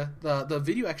cool idea. The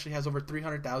video actually has over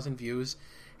 300,000 views,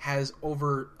 has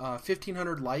over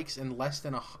 1,500 likes and less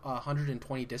than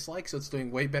 120 dislikes, so it's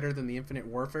doing way better than the Infinite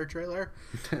Warfare trailer,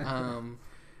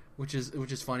 which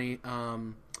is funny.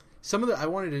 Some of the I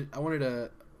wanted to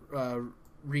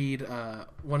read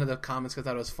one of the comments because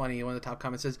I thought it was funny. One of the top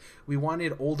comments says, "We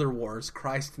wanted older wars.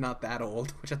 Christ, not that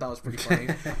old," which I thought was pretty funny.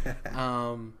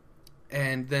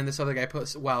 And then this other guy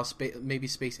puts, "Wow, maybe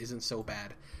space isn't so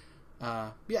bad."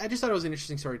 Yeah, I just thought it was an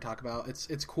interesting story to talk about.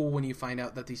 It's cool when you find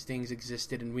out that these things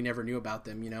existed and we never knew about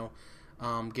them.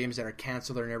 Games that are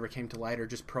canceled or never came to light, or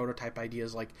just prototype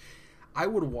ideas. Like, I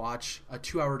would watch a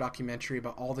 2-hour documentary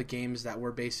about all the games that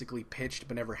were basically pitched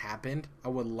but never happened. I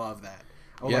would love that.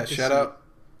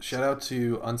 Shout out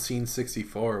to Unseen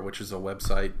 64, which is a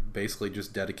website basically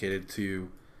just dedicated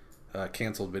to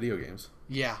canceled video games.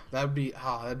 Yeah, that'd be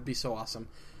so awesome.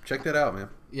 Check that out, man.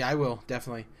 Yeah, I will,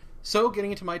 definitely. So, getting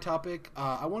into my topic,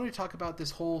 I wanted to talk about this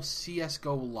whole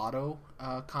CSGO Lotto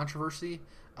controversy.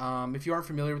 If you aren't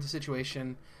familiar with the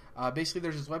situation, basically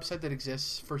there's this website that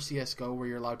exists for CSGO where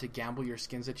you're allowed to gamble your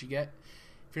skins that you get.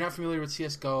 If you're not familiar with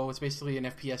CSGO, it's basically an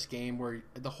FPS game where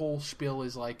the whole spiel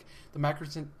is like the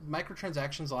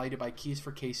microtransactions allow you to buy keys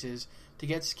for cases to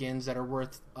get skins that are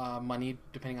worth money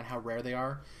depending on how rare they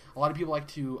are. A lot of people like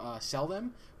to sell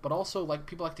them, but also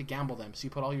people like to gamble them. So you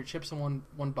put all your chips in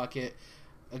one bucket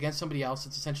against somebody else.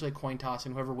 It's essentially a coin toss,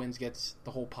 and whoever wins gets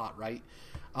the whole pot, right?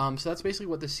 So that's basically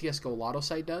what the CSGO Lotto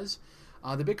site does.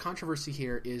 The big controversy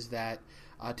here is that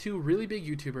two really big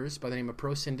YouTubers by the name of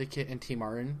Pro Syndicate and T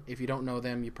Martin. If you don't know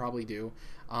them, you probably do.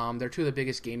 They're two of the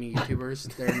biggest gaming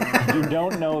YouTubers. You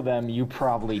don't know them, you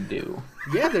probably do.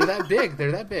 Yeah, they're that big.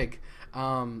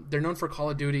 They're known for Call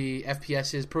of Duty,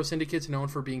 FPSs. Pro Syndicate's known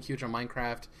for being huge on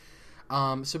Minecraft.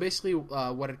 So basically,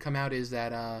 what had come out is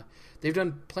that they've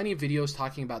done plenty of videos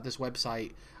talking about this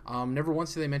website. Never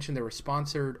once did they mention they were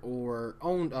sponsored or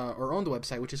owned the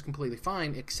website, which is completely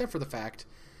fine, except for the fact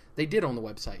they did own the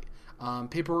website.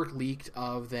 Paperwork leaked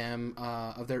of them,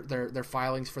 of their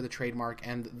filings for the trademark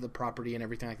and the property and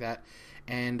everything like that.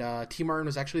 And T Martin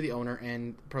was actually the owner,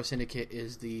 and Pro Syndicate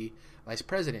is the vice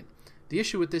president. The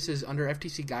issue with this is under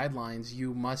FTC guidelines,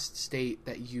 you must state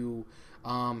that you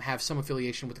have some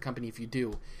affiliation with the company if you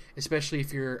do, especially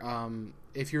if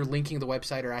you're linking the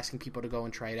website or asking people to go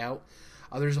and try it out.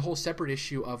 There's a whole separate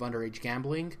issue of underage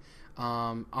gambling.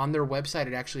 On their website,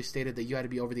 it actually stated that you had to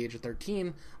be over the age of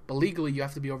 13, but legally you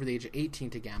have to be over the age of 18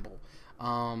 to gamble.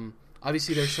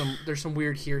 Obviously, there's some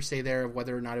weird hearsay there of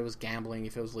whether or not it was gambling,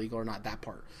 if it was legal or not, that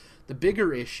part. The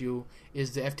bigger issue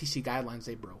is the FTC guidelines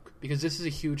they broke, because this is a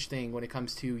huge thing when it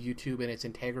comes to YouTube and its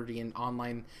integrity in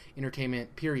online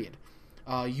entertainment, period.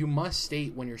 You must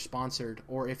state when you're sponsored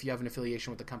or if you have an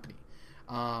affiliation with the company.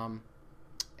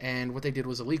 And what they did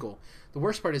was illegal. The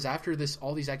worst part is after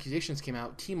all these accusations came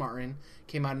out, T Martin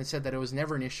came out and said that it was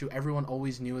never an issue. Everyone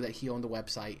always knew that he owned the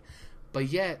website. But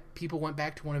yet, people went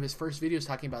back to one of his first videos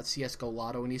talking about CSGO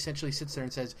Lotto, and he essentially sits there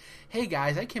and says, "Hey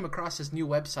guys, I came across this new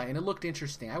website, and it looked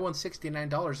interesting. I won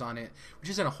 $69 on it, which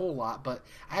isn't a whole lot, but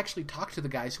I actually talked to the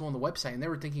guys who own the website, and they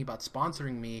were thinking about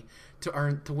sponsoring me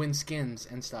to win skins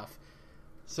and stuff."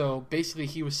 So basically,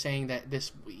 he was saying that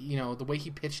this, the way he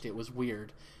pitched it was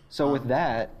weird. So with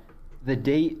that, the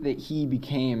date that he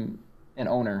became an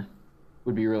owner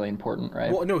would be really important,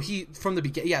 right? Well, no, from the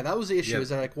beginning, that was the issue. Is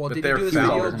that did he do this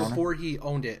video before he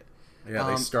owned it? Yeah,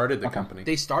 they started the company.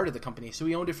 They started the company, so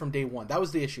he owned it from day one. That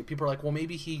was the issue. People are like, well,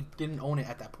 maybe he didn't own it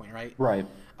at that point, right? Right.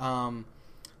 So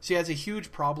he has a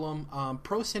huge problem.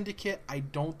 Pro Syndicate, I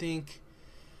don't think...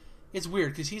 It's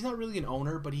weird, because he's not really an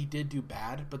owner, but he did do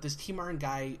bad. But this T Martin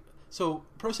guy... So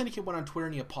Pro Syndicate went on Twitter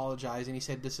and he apologized and he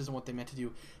said this isn't what they meant to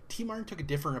do. T Martin took a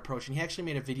different approach and he actually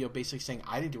made a video basically saying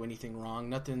I didn't do anything wrong,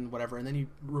 nothing, whatever, and then he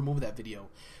removed that video.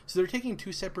 So they're taking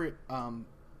two separate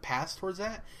paths towards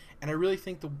that, and I really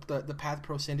think the path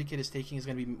Pro Syndicate is taking is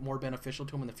going to be more beneficial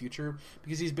to him in the future,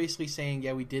 because he's basically saying,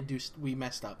 yeah, we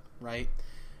messed up, right?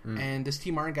 And this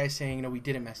T Martin guy saying, we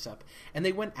didn't mess up. And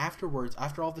they went afterwards,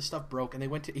 after all this stuff broke, and they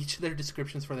went to each of their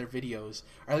descriptions for their videos,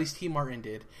 or at least T Martin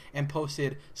did, and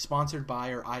posted sponsored by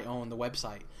or I own the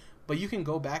website. But you can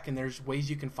go back and there's ways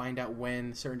you can find out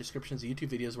when certain descriptions of YouTube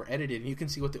videos were edited, and you can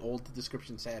see what the old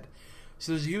description said.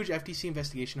 So there's a huge FTC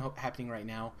investigation happening right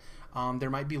now.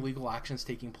 There might be legal actions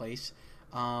taking place.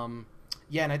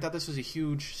 Yeah, and I thought this was a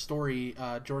huge story.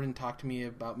 Jordan talked to me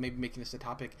about maybe making this a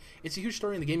topic. It's a huge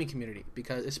story in the gaming community,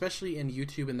 because especially in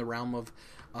YouTube, in the realm of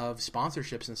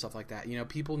sponsorships and stuff like that,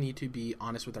 people need to be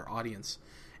honest with their audience.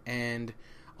 And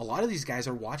a lot of these guys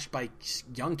are watched by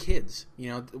young kids.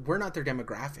 We're not their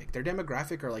demographic. Their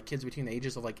demographic are like kids between the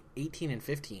ages of 18 and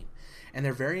 15. And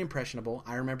they're very impressionable.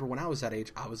 I remember when I was that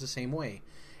age, I was the same way.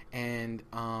 And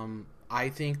I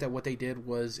think that what they did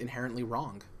was inherently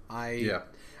wrong. I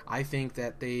think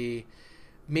that they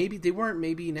weren't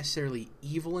maybe necessarily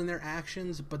evil in their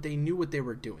actions, but they knew what they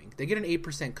were doing. They get an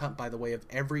 8% cut, by the way, of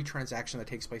every transaction that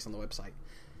takes place on the website.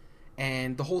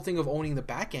 And the whole thing of owning the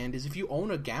back end is if you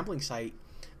own a gambling site,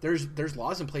 there's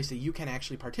laws in place that you can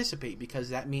actually participate, because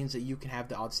that means that you can have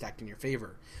the odds stacked in your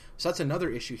favor. So that's another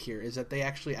issue here, is that they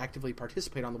actually actively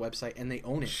participate on the website and they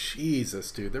own it.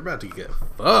 Jesus, dude, they're about to get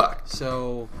fucked.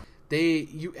 So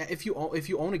if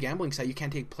you own a gambling site, you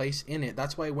can't take place in it.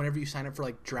 That's why whenever you sign up for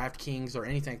like DraftKings or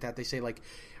anything like that, they say like,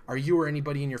 are you or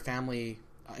anybody in your family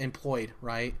employed,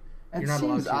 right? It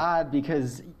seems odd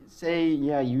because say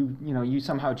you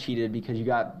somehow cheated because you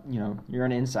got you're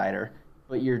an insider,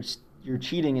 but you're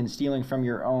cheating and stealing from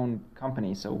your own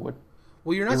company. So what?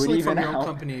 Well, you're not stealing from your own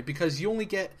company because you only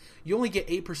get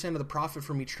 8% of the profit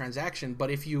from each transaction.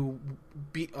 But if you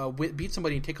beat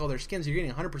somebody and take all their skins, you're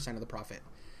getting 100% of the profit.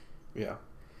 Yeah.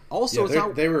 Also,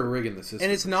 they were rigging the system,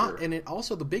 and it's not. Sure. And it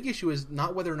also, the big issue is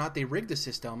not whether or not they rigged the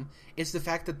system; it's the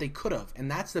fact that they could have, and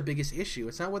that's the biggest issue.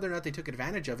 It's not whether or not they took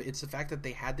advantage of it; it's the fact that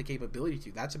they had the capability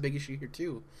to. That's a big issue here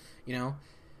too,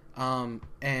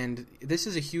 And this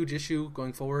is a huge issue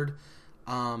going forward.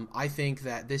 I think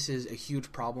that this is a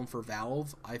huge problem for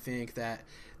Valve. I think that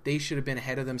they should have been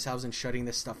ahead of themselves in shutting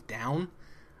this stuff down.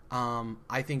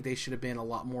 I think they should have been a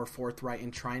lot more forthright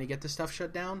in trying to get this stuff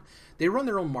shut down. They run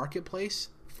their own marketplace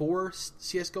for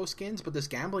CS:GO skins, but this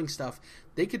gambling stuff,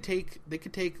 they could take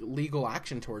legal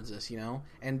action towards this, and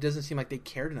it doesn't seem like they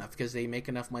cared enough because they make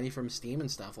enough money from Steam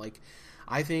and stuff. Like,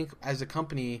 I think as a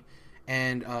company,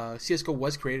 and CS:GO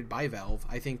was created by Valve,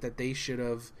 I think that they should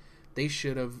have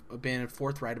been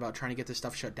forthright about trying to get this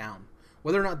stuff shut down.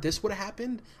 Whether or not this would have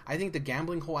happened, I think the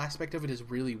gambling whole aspect of it is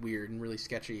really weird and really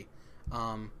sketchy.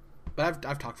 But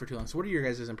I've talked for too long. So what are your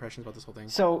guys' impressions about this whole thing?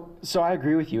 So I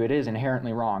agree with you. It is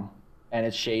inherently wrong, and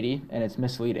it's shady, and it's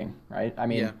misleading, right? I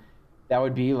mean, that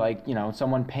would be like,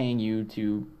 someone paying you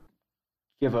to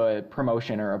give a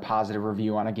promotion or a positive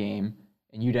review on a game,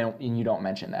 and you don't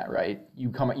mention that, right?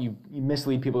 You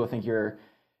mislead people to think you're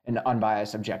an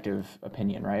unbiased, objective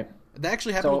opinion, right? That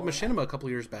actually happened with Machinima a couple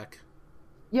years back.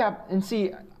 Yeah, and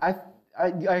see, I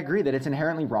agree that it's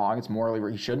inherently wrong. It's morally where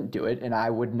you shouldn't do it, and I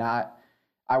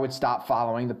would stop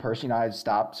following the person. I'd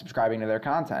stop subscribing to their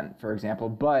content, for example.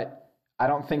 But I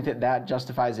don't think that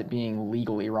justifies it being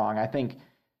legally wrong. I think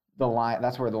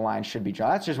that's where the line should be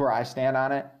drawn. That's just where I stand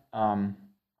on it.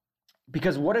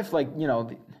 Because what if, I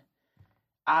don't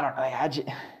know.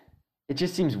 It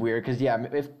just seems weird because,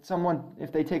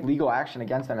 if they take legal action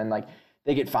against them and,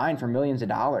 they get fined for millions of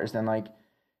dollars, then,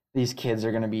 these kids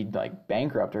are going to be,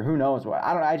 bankrupt or who knows what.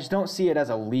 I don't know. I just don't see it as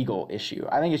a legal issue.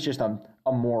 I think it's just a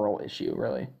moral issue,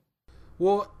 really.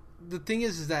 Well, the thing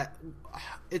is that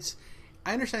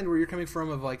I understand where you're coming from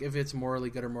of, if it's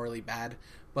morally good or morally bad,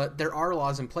 but there are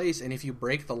laws in place, and if you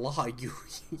break the law,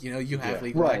 you have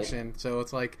legal action. So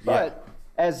it's But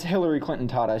as Hillary Clinton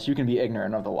taught us, you can be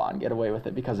ignorant of the law and get away with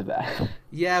it because of that.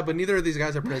 Yeah, but neither of these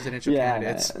guys are presidential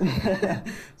candidates.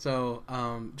 So,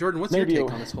 Jordan, what's your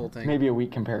take on this whole thing? Maybe a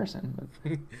weak comparison.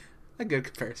 A good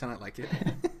comparison. I like it.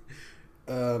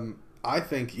 I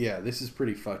think, this is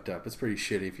pretty fucked up. It's pretty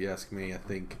shitty if you ask me. I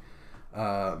think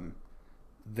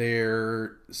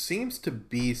there seems to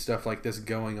be stuff like this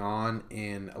going on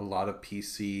in a lot of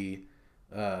PC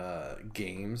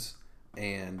games.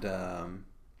 And,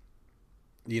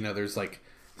 there's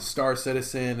Star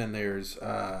Citizen and there's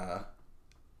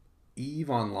EVE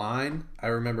Online. I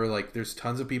remember there's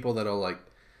tons of people that'll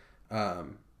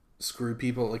screw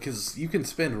people because you can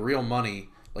spend real money,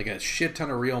 a shit ton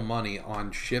of real money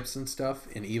on ships and stuff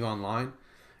in EVE Online,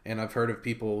 and I've heard of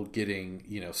people getting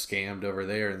scammed over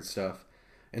there and stuff.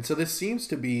 And so this seems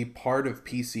to be part of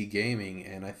PC gaming,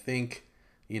 and I think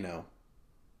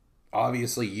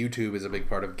obviously YouTube is a big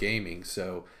part of gaming,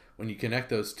 so when you connect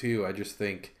those two, I just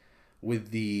think with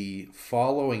the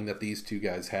following that these two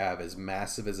guys have, as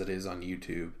massive as it is on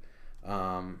YouTube,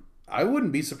 I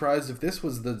wouldn't be surprised if this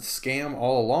was the scam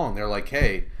all along. They're like,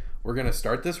 hey, we're going to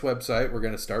start this website, we're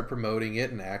going to start promoting it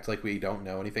and act like we don't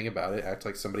know anything about it, act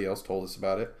like somebody else told us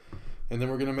about it, and then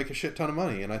we're going to make a shit ton of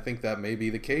money. And I think that may be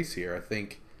the case here. I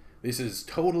think this is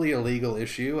totally a legal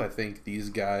issue. I think these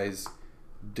guys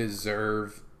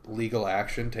deserve legal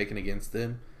action taken against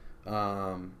them.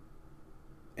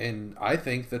 And I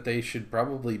think that they should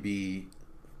probably be,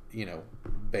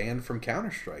 banned from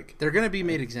Counter-Strike. They're going to be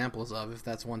made examples of, if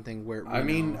that's one thing where...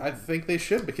 I think they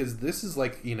should, because this is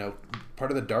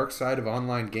part of the dark side of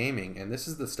online gaming, and this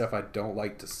is the stuff I don't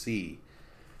like to see.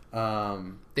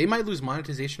 They might lose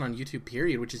monetization on YouTube,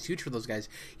 period, which is huge for those guys.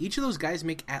 Each of those guys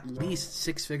make at least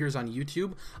 6 figures on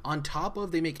YouTube. On top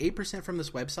of, they make 8% from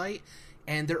this website,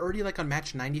 and they're already like on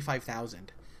match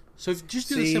 95,000. So if just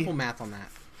do the simple math on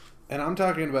that. And I'm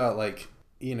talking about like,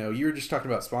 you know, you were just talking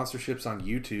about sponsorships on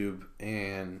YouTube,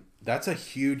 and that's a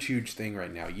huge, huge thing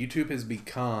right now. YouTube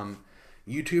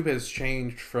has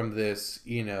changed from this,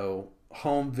 you know,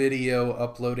 home video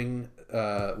uploading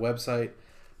website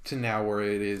to now where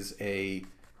it is a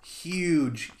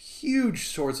huge, huge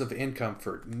source of income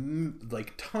for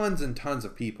like tons and tons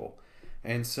of people.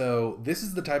 And so this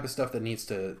is the type of stuff that needs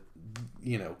to,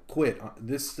 you know, quit.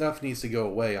 This stuff needs to go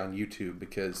away on YouTube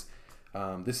because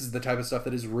this is the type of stuff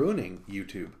that is ruining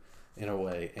YouTube in a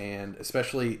way, and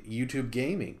especially YouTube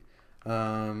gaming.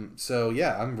 So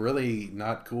yeah, I'm really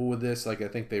not cool with this. Like, I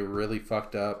think they really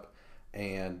fucked up,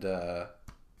 and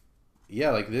yeah,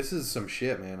 like this is some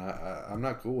shit, man. I'm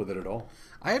not cool with it at all.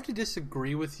 I have to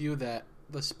disagree with you that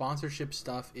the sponsorship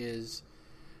stuff is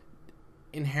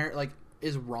inherent, like,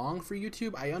 is wrong for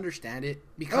YouTube. I understand it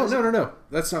because no,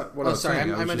 that's not what I was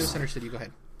saying. I misunderstood you. Go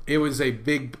ahead.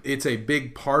 It's a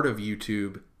big part of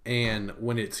YouTube, and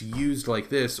when it's used like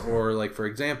this, or like for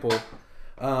example,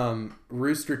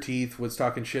 Rooster Teeth was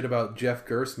talking shit about Jeff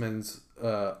Gerstmann's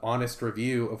honest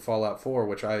review of Fallout 4,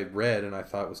 which I read and I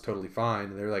thought was totally fine.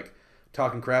 And they're like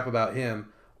talking crap about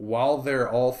him while they're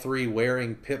all three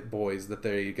wearing Pip-Boys that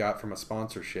they got from a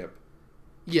sponsorship.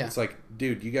 Yeah. It's like,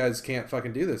 dude, you guys can't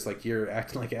fucking do this. Like, you're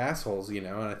acting like assholes, you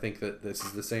know? And I think that this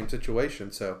is the same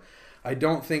situation. So I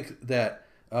don't think that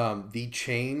the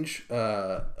change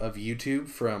of YouTube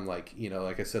from, like, you know,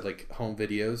 like I said, like home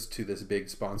videos to this big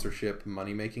sponsorship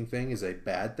money-making thing is a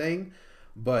bad thing.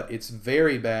 But it's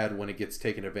very bad when it gets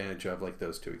taken advantage of, like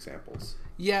those two examples.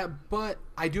 Yeah, but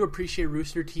I do appreciate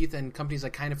Rooster Teeth and companies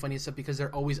like Kind of Funny and stuff because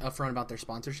they're always upfront about their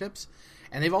sponsorships.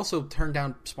 And they've also turned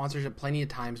down sponsorship plenty of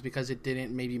times because it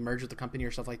didn't maybe merge with the company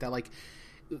or stuff like that. Like,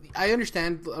 I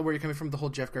understand where you're coming from, the whole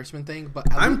Jeff Gerstmann thing, but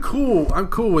I'm cool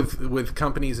with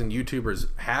companies and YouTubers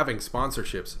having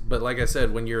sponsorships. But like I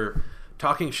said, when you're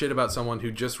talking shit about someone who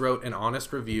just wrote an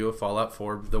honest review of Fallout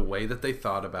 4, the way that they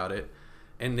thought about it,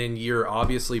 and then you're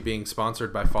obviously being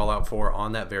sponsored by Fallout 4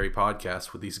 on that very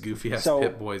podcast with these goofy ass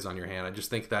Pip-Boys on your hand, I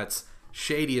just think that's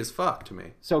shady as fuck to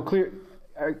me. So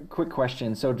quick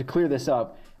question. So to clear this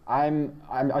up, I'm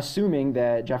assuming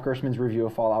that Jeff Gerstmann's review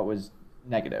of Fallout was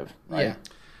negative, right? Yeah.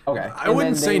 Okay. I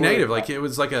wouldn't say negative. Like, it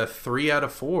was like a 3 out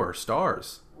of 4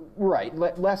 stars. Right.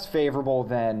 Less favorable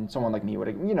than someone like me would,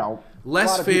 you know.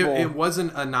 Less favorable. It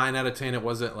wasn't a 9 out of 10. It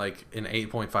wasn't like an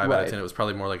 8.5 out of 10. It was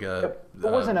probably more like it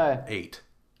wasn't a 8.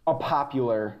 A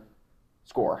popular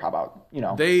score. How about, you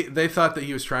know? They thought that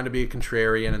he was trying to be a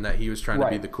contrarian and that he was trying to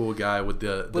be the cool guy with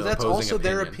the but that's also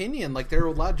opinion. Their opinion. Like, they're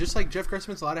allowed, just like Jeff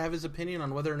Gerstmann's allowed to have his opinion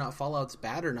on whether or not Fallout's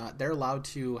bad or not. They're allowed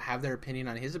to have their opinion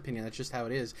on his opinion. That's just how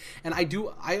it is. And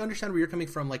I understand where you're coming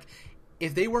from. Like,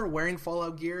 if they weren't wearing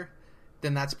Fallout gear,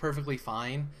 then that's perfectly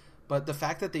fine. But the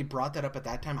fact that they brought that up at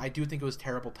that time, I do think it was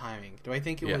terrible timing. Do I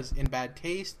think it was in bad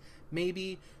taste?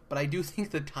 Maybe. But I do think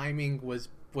the timing was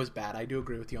bad. I do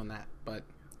agree with you on that. But,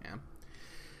 yeah.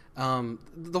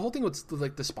 The whole thing with,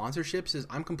 like, the sponsorships is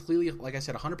I'm completely, like I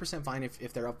said, 100% fine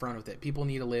if they're upfront with it. People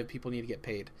need to live. People need to get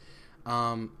paid.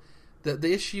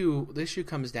 The issue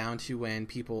comes down to when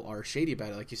people are shady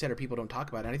about it, like you said, or people don't talk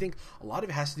about it. And I think a lot of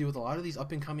it has to do with a lot of these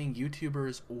up-and-coming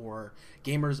YouTubers or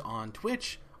gamers on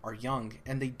Twitch are young,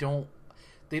 and they don't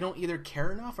either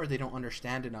care enough or they don't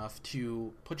understand enough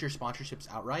to put your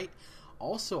sponsorships outright.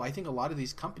 Also, I think a lot of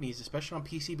these companies, especially on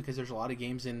PC, because there's a lot of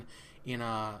games in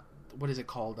what is it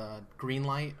called,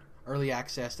 Greenlight early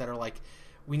access, that are like,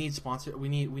 we need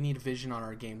vision on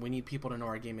our game. We need people to know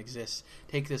our game exists.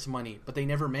 Take this money. But they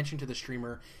never mention to the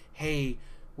streamer, hey,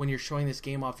 when you're showing this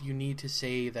game off, you need to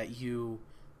say that you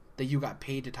got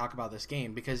paid to talk about this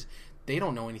game, because they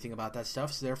don't know anything about that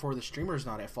stuff. So therefore, the streamer's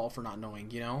not at fault for not knowing.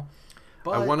 You know.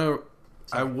 But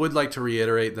I would like to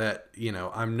reiterate that, you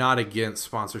know, I'm not against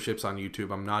sponsorships on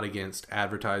YouTube. I'm not against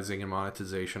advertising and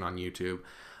monetization on YouTube.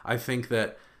 I think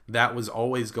that was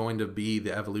always going to be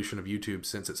the evolution of YouTube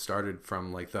since it started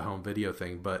from, like, the home video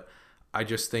thing. But I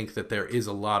just think that there is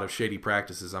a lot of shady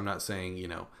practices. I'm not saying, you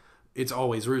know, it's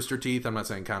always Rooster Teeth. I'm not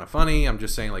saying Kind of Funny. I'm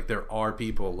just saying, like, there are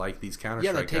people like these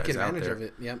Counter-Strike guys out there. Yeah, they take advantage of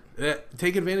it. Yep. That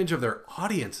take advantage of their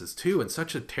audiences, too, in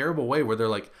such a terrible way, where they're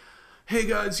like, hey,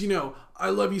 guys, you know, I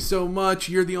love you so much.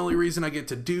 You're the only reason I get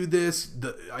to do this.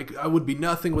 I would be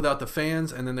nothing without the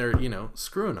fans. And then they're, you know,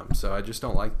 screwing them. So I just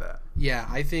don't like that. Yeah,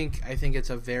 I think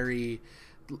it's a very...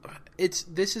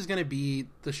 This is going to be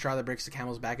the straw that breaks the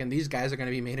camel's back, and these guys are going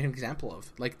to be made an example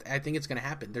of. Like, I think it's going to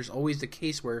happen. There's always the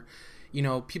case where,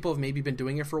 people have maybe been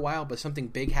doing it for a while, but something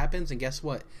big happens, and guess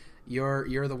what?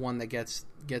 You're the one that gets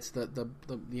the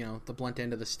blunt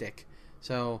end of the stick.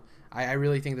 So I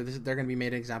really think that they're going to be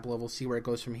made an example of. We'll see where it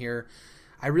goes from here.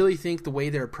 I really think the way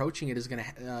they're approaching it is going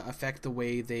to affect the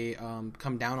way they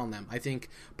come down on them. I think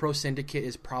Pro Syndicate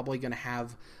is probably going to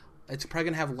have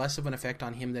less of an effect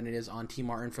on him than it is on T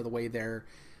Martin for the way they're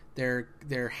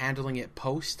handling it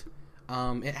post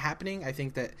it happening. I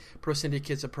think that Pro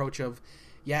Syndicate's approach of,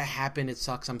 yeah, it happened, it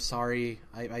sucks, I'm sorry,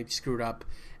 I screwed up,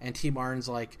 and T Martin's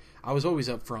like, I was always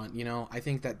up front. I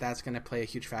think that's going to play a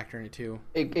huge factor in it too.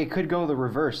 It could go the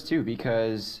reverse too,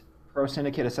 because Pro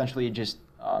Syndicate essentially just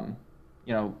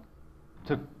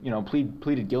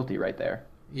pleaded guilty right there.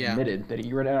 Yeah. Admitted that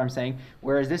you read what I'm saying.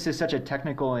 Whereas this is such a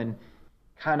technical and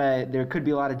kind of, there could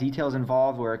be a lot of details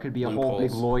involved where it could be a whole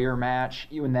big lawyer match,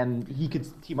 and then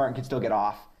T Martin could still get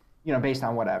off, based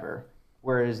on whatever.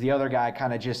 Whereas the other guy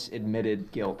kind of just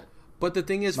admitted guilt. But the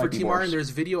thing is, for T Martin, there's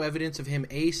video evidence of him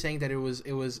saying that it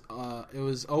was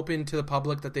open to the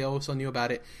public, that they also knew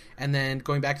about it, and then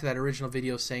going back to that original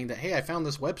video saying that, hey, I found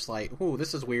this website. Ooh,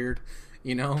 this is weird.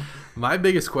 My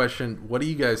biggest question: what do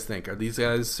you guys think? Are these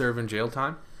guys serving jail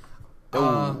time?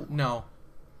 No.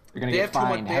 You're gonna get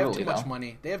fined they have too heavily, much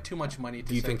money. They have too much money.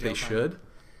 Do you think they should?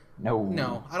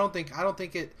 No, I don't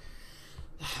think it.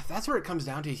 That's where it comes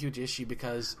down to a huge issue,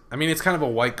 because it's kind of a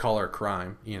white collar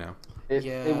crime,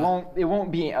 It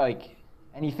won't be like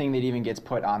anything that even gets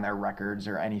put on their records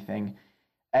or anything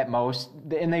at most,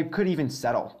 and they could even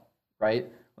settle,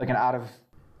 right? Like an out of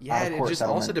it just settlement.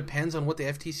 Also depends on what the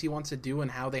FTC wants to do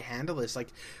and how they handle this. Like,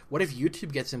 what if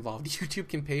YouTube gets involved? YouTube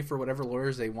can pay for whatever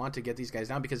lawyers they want to get these guys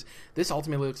down, because this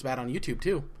ultimately looks bad on YouTube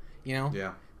too.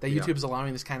 That YouTube's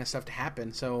allowing this kind of stuff to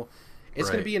happen. So it's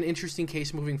going to be an interesting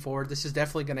case moving forward. This is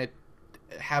definitely going to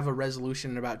have a resolution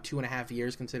in about 2.5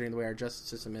 years, considering the way our justice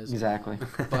system is. Exactly.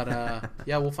 But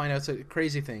we'll find out. It's a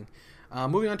crazy thing.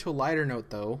 Moving on to a lighter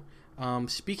note, though.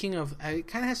 Speaking of, it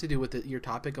kind of has to do with your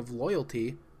topic of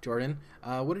loyalty, Jordan.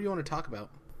 What do you want to talk about?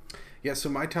 Yeah, so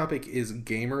my topic is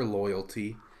gamer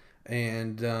loyalty,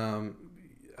 and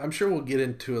I'm sure we'll get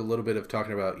into a little bit of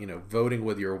talking about voting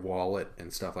with your wallet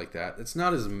and stuff like that. It's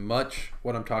not as much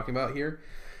what I'm talking about here.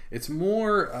 It's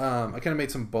more, I kind of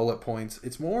made some bullet points.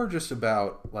 It's more just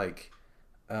about like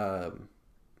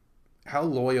how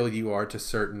loyal you are to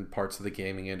certain parts of the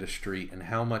gaming industry and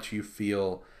how much you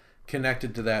feel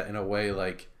connected to that in a way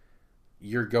like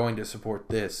you're going to support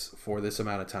this for this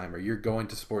amount of time, or you're going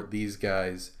to support these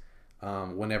guys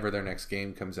whenever their next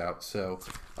game comes out. So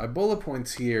my bullet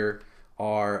points here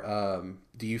are,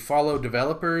 do you follow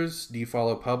developers? Do you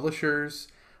follow publishers?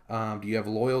 Do you have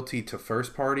loyalty to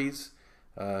first parties?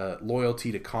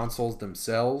 Loyalty to consoles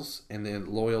themselves, and then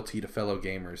loyalty to fellow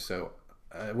gamers. So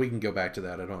we can go back to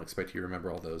that. I don't expect you to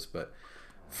remember all those, but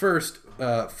first,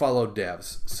 follow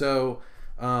devs. So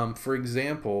for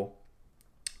example,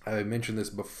 I mentioned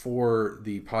this before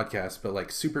the podcast, but like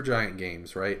Supergiant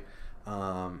Games, right?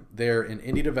 They're an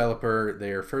indie developer.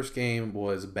 Their first game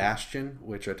was Bastion,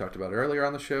 which I talked about earlier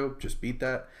on the show. Just beat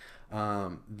that.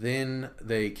 Then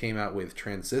they came out with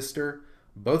Transistor.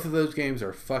 Both of those games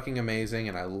are fucking amazing,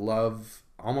 and I love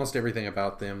almost everything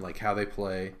about them, like how they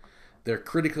play. They're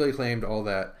critically acclaimed, all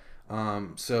that.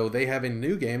 So they have a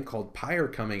new game called Pyre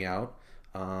coming out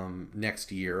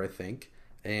next year, I think.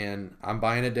 And I'm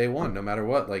buying it day one, no matter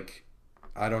what. Like,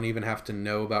 I don't even have to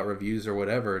know about reviews or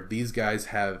whatever. These guys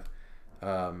have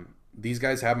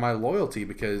my loyalty,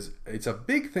 because it's a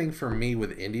big thing for me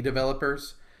with indie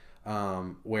developers.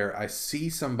 Where I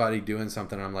see somebody doing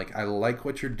something, I'm like, I like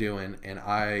what you're doing, and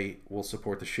I will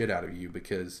support the shit out of you,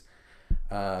 because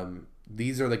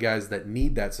these are the guys that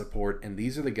need that support, and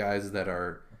these are the guys that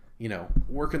are,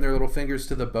 working their little fingers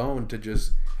to the bone to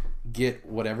just get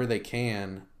whatever they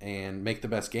can and make the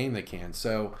best game they can.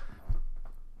 So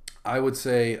I would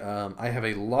say I have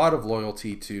a lot of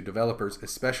loyalty to developers,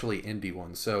 especially indie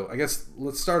ones. So I guess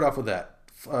let's start off with that.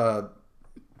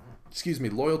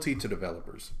 Loyalty to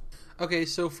developers. Okay,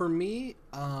 so for me,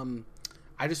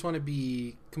 I just want to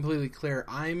be completely clear.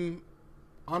 I'm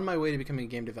on my way to becoming a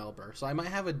game developer, so I might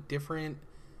have a different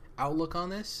outlook on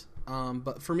this.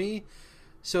 But for me,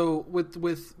 so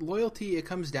with loyalty, it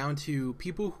comes down to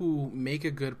people who make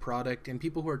a good product and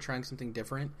people who are trying something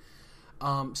different.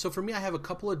 So for me, I have a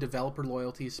couple of developer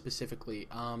loyalties specifically.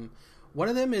 One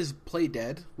of them is Play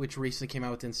Dead, which recently came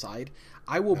out with Inside.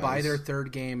 I will buy their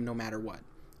third game no matter what.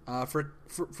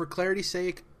 For clarity's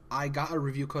sake, I got a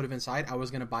review code of Inside. I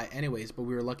was going to buy it anyways, but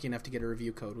we were lucky enough to get a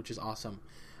review code, which is awesome.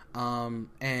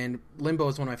 And Limbo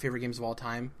is one of my favorite games of all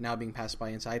time, now being passed by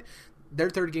Inside. Their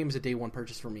third game is a day one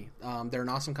purchase for me. They're an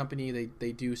awesome company.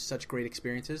 They do such great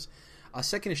experiences.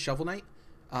 Second is Shovel Knight.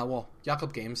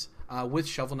 Jakob Games with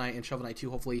Shovel Knight and Shovel Knight 2,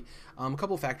 hopefully. A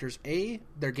couple of factors. A,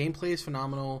 their gameplay is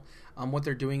phenomenal. What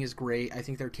they're doing is great. I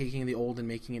think they're taking the old and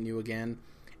making it new again.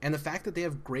 And the fact that they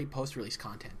have great post-release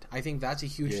content. I think that's a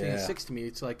huge thing that sticks to me.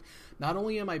 It's like, not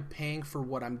only am I paying for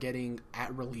what I'm getting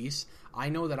at release, I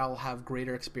know that I'll have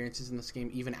greater experiences in this game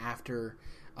even after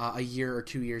a year or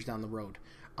 2 years down the road.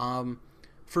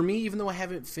 For me, even though I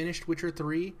haven't finished Witcher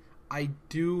 3, I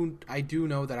do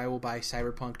know that I will buy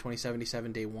Cyberpunk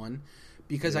 2077 day one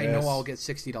because I know I'll get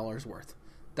 $60 worth.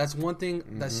 That's one thing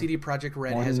that CD Projekt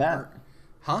Red has earned.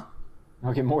 Huh?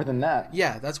 Okay, more than that.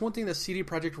 Yeah, that's one thing that CD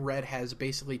Projekt Red has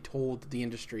basically told the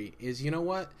industry is, you know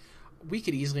what? We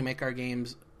could easily make our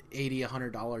games $80,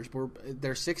 $100.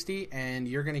 They're $60, and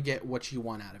you're going to get what you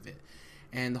want out of it.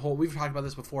 And we've talked about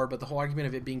this before, but the whole argument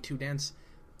of it being too dense,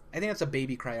 I think that's a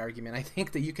baby cry argument. I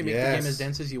think that you can make the game as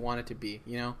dense as you want it to be,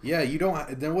 you know? Yeah, you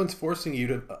don't. No one's forcing you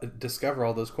to discover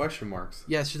all those question marks.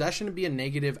 Yeah, so that shouldn't be a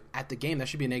negative at the game. That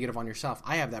should be a negative on yourself.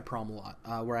 I have that problem a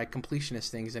lot, where I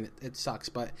completionist things, and it sucks,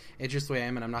 but it's just the way I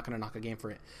am, and I'm not going to knock a game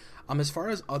for it. As far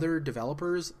as other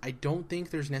developers, I don't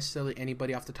think there's necessarily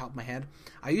anybody off the top of my head.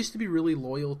 I used to be really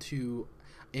loyal to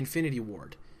Infinity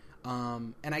Ward.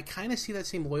 And I kind of see that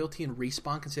same loyalty in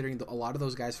Respawn, considering a lot of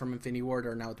those guys from Infinity Ward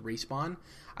are now with Respawn.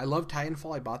 I love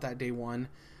Titanfall. I bought that day one.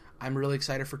 I'm really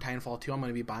excited for Titanfall 2. I'm going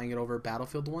to be buying it over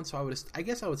Battlefield 1. So I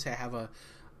guess I would say I have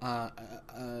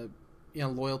a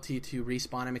loyalty to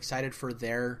Respawn. I'm excited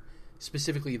for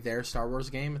specifically their Star Wars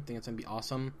game. I think it's going to be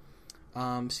awesome.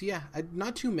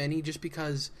 Not too many, just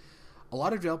because a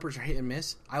lot of developers are hit and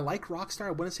miss. I like Rockstar.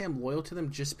 I wouldn't say I'm loyal to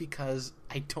them just because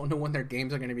I don't know when their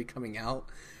games are going to be coming out.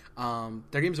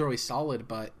 Their games are always solid,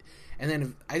 and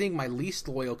then I think my least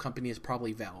loyal company is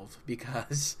probably Valve,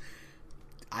 because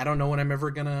I don't know when I'm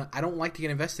ever gonna. I don't like to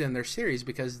get invested in their series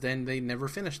because then they never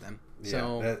finish them. Yeah,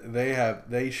 so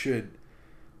they should.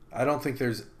 I don't think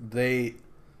there's they.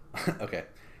 Okay,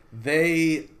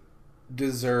 they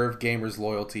deserve gamers'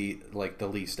 loyalty like the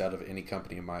least out of any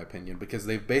company, in my opinion, because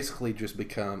they've basically just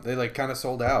become kind of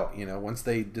sold out. You know, once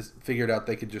they just figured out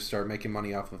they could just start making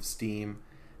money off of Steam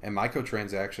and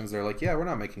microtransactions, they're like, yeah, we're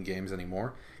not making games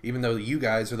anymore, even though you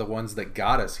guys are the ones that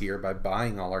got us here by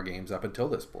buying all our games up until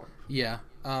this point. Yeah,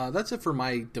 that's it for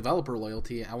my developer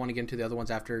loyalty. I want to get into the other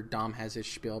ones after Dom has his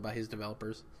spiel about his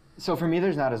developers. So for me,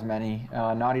 there's not as many.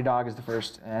 Naughty Dog is the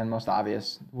first and most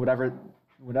obvious. Whatever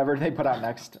they put out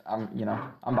next, I'm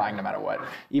buying no matter what,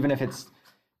 even if it's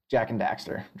Jak and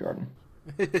Daxter, Jordan.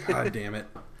 God damn it.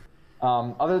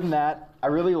 Other than that, I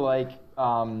really like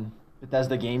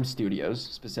Bethesda Game Studios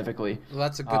specifically. Well,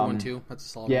 that's a good one too. That's a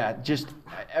solid one. Yeah, just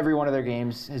every one of their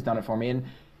games has done it for me. And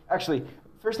actually,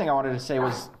 first thing I wanted to say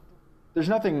was there's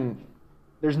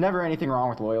never anything wrong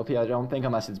with loyalty, I don't think,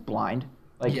 unless it's blind.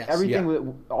 Everything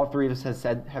that all three of us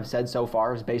have said so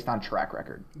far is based on track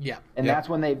record. Yeah. And that's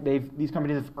when these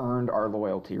companies have earned our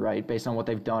loyalty, right? Based on what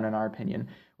they've done, in our opinion,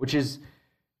 which is,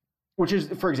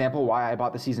 for example, why I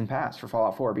bought the season pass for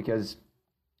Fallout 4, because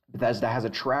Bethesda has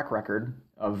a track record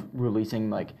of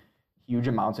releasing huge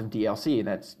amounts of DLC.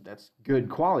 That's good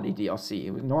quality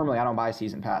DLC. Normally, I don't buy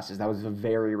season passes. That was a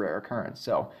very rare occurrence.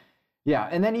 So, yeah.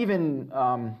 And then even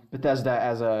Bethesda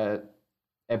as a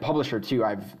publisher too,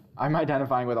 I'm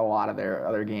identifying with a lot of their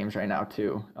other games right now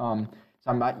too.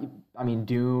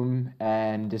 Doom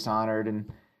and Dishonored,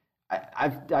 and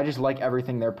I just like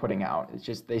everything they're putting out. It's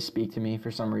just they speak to me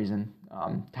for some reason.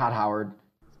 Todd Howard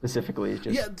specifically is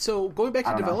just So going back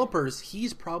to developers,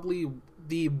 he's probably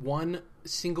the one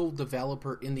single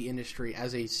developer in the industry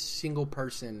as a single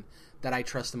person that I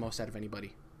trust the most out of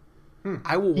anybody.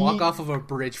 I will walk off of a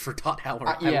bridge for Todd Howard.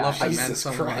 I love that man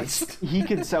so much. He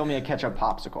could sell me a ketchup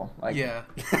popsicle. Yeah.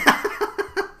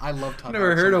 I love Todd Howard.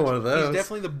 Never heard of one of those. He's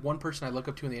definitely the one person I look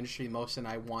up to in the industry most, and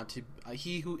I want to.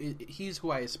 He's who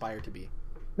I aspire to be.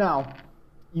 Now,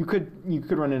 you could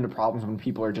run into problems when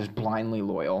people are just blindly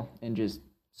loyal and just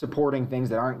supporting things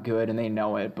that aren't good, and they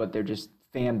know it, but they're just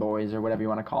fanboys or whatever you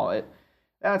want to call it.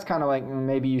 That's kind of like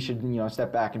maybe you should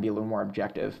step back and be a little more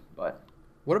objective. But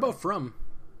what about From?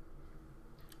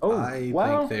 I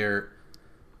think they're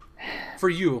for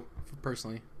you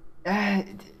personally.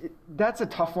 That's a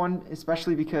tough one,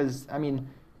 especially because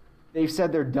they've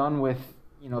said they're done with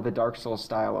the Dark Souls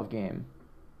style of game,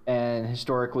 and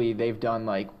historically they've done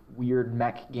weird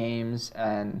mech games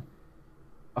and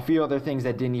a few other things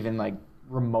that didn't even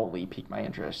remotely pique my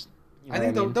interest. I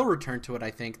think they'll return to it. I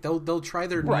think they'll try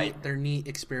their neat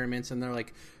experiments, and they're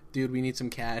like, dude, we need some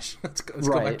cash. Let's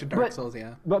go back to Dark Souls,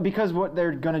 yeah. But because what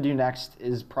they're going to do next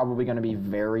is probably going to be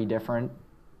very different,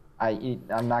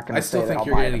 I'm not going to say that I'll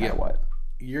buy it no matter what.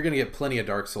 you're going to get plenty of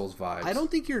Dark Souls vibes. I don't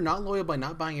think you're not loyal by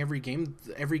not buying every game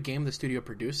the studio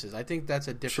produces. I think that's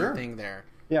a different thing there.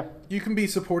 Yeah. You can be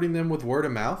supporting them with word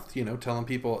of mouth, telling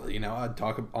people, I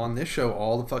talk on this show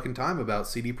all the fucking time about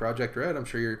CD Projekt Red. I'm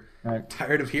sure you're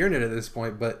tired of hearing it at this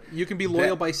point, but you can be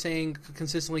loyal by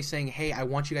consistently saying, hey, I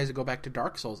want you guys to go back to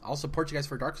Dark Souls. I'll support you guys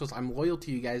for Dark Souls. I'm loyal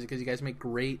to you guys because you guys make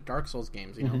great Dark Souls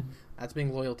games. That's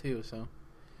being loyal too. So.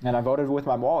 And I voted with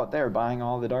my wallet there, buying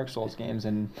all the Dark Souls games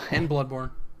and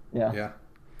Bloodborne. Yeah.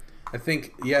 I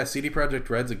think CD Projekt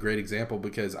Red's a great example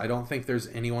because I don't think there's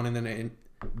anyone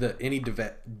any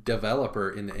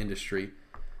developer in the industry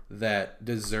that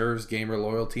deserves gamer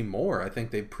loyalty more. I think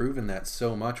they've proven that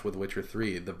so much with Witcher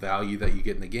 3. The value that you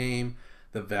get in the game,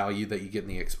 the value that you get in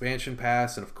the expansion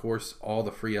pass, and of course all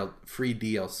the free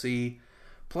DLC,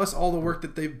 plus all the work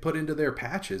that they've put into their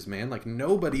patches, man. Like,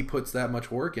 nobody puts that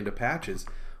much work into patches.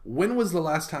 When was the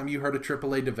last time you heard a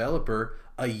AAA developer,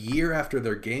 a year after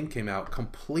their game came out,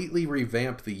 completely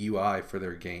revamp the UI for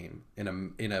their game in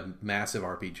a massive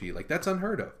RPG? Like, that's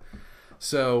unheard of.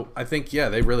 So I think,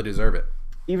 they really deserve it.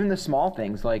 Even the small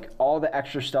things, like all the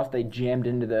extra stuff they jammed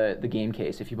into the game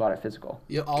case if you bought it physical.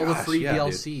 Yeah, the free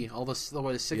DLC, dude. All the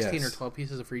 16 or 12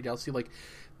 pieces of free DLC. Like,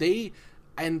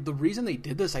 and the reason they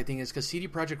did this, I think, is because CD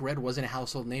Projekt Red wasn't a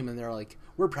household name, and they're like,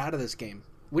 we're proud of this game.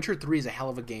 Witcher 3 is a hell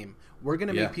of a game. We're going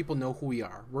to make people know who we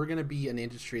are. We're going to be an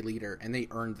industry leader, and they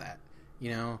earned that,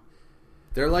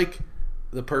 They're like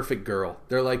the perfect girl.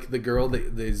 They're like the girl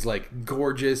that is like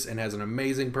gorgeous and has an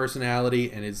amazing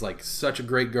personality and is like such a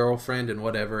great girlfriend and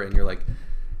whatever, and you're like,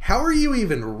 how are you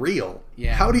even real?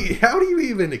 Yeah. How do you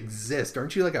even exist?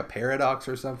 Aren't you like a paradox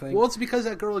or something? Well, it's because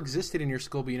that girl existed in your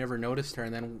school, but you never noticed her,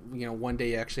 and then one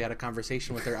day you actually had a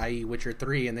conversation with her, i.e. Witcher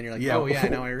 3, and then you're like,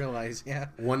 now I realize,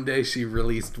 One day she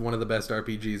released one of the best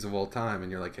RPGs of all time,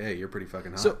 and you're like, hey, you're pretty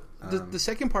fucking hot. So the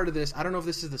second part of this, I don't know if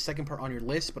this is the second part on your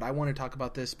list, but I want to talk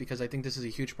about this because I think this is a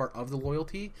huge part of the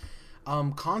loyalty.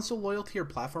 Console loyalty or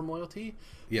platform loyalty.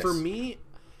 Yes. For me,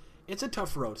 it's a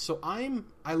tough road. So I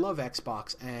love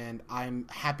Xbox, and I'm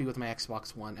happy with my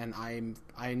Xbox One, and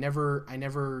I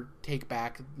never take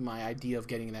back my idea of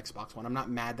getting an Xbox One. I'm not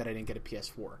mad that I didn't get a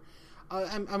PS4.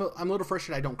 I'm a little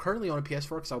frustrated I don't currently own a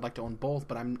PS4 because I would like to own both,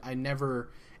 but I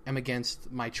never am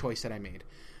against my choice that I made.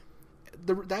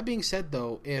 That being said,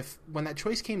 though, when that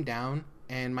choice came down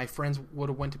and my friends would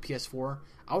have went to PS4,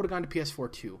 I would have gone to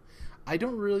PS4 too. I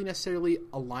don't really necessarily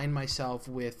align myself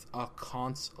with a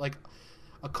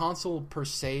console per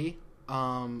se.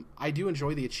 I do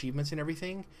enjoy the achievements and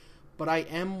everything, but I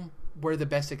am where the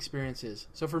best experience is.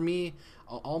 So for me,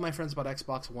 all my friends bought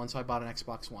Xbox One, so I bought an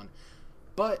Xbox One.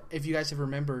 But if you guys have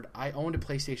remembered, I owned a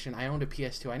PlayStation, I owned a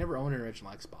PS2, I never owned an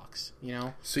original Xbox,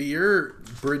 So you're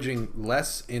bridging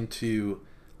less into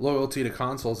loyalty to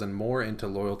consoles and more into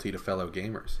loyalty to fellow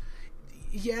gamers.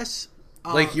 Yes.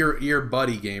 Like your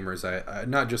buddy gamers,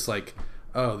 not just like,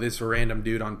 oh, this random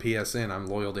dude on PSN, I'm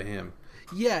loyal to him.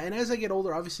 Yeah, and as I get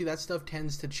older, obviously that stuff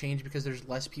tends to change because there's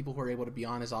less people who are able to be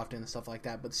on as often and stuff like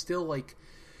that. But still, like,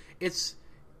 it's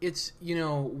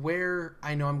where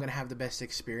I know I'm going to have the best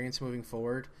experience moving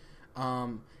forward.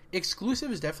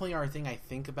 Exclusives definitely are a thing I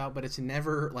think about, but it's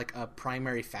never like a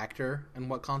primary factor in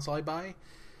what console I buy.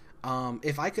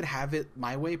 If I could have it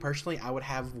my way, personally, I would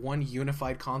have one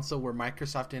unified console where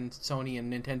Microsoft and Sony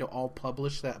and Nintendo all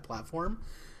publish that platform.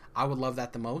 I would love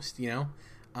that the most,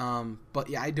 But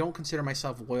yeah, I don't consider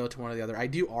myself loyal to one or the other. I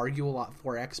do argue a lot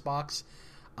for Xbox,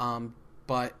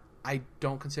 but I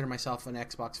don't consider myself an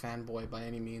Xbox fanboy by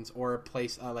any means, or a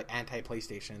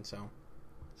anti-PlayStation.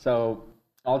 So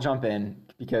I'll jump in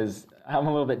because I'm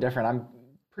a little bit different. I'm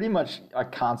pretty much a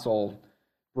console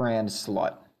brand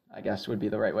slut, I guess would be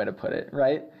the right way to put it.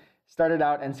 Right? Started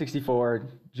out N64,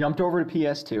 jumped over to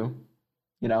PS2,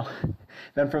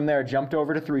 then from there jumped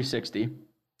over to 360,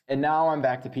 and now I'm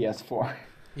back to PS4.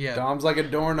 Yeah. Dom's like a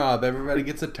doorknob. Everybody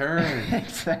gets a turn.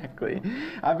 Exactly.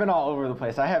 I've been all over the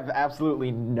place. I have absolutely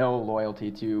no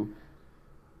loyalty to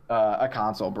a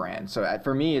console brand. So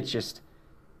for me, it's just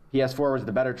PS4 was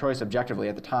the better choice objectively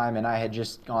at the time, and I had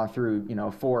just gone through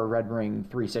 4 Red Ring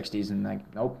 360s and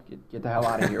like, nope, get the hell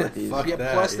out of here with these.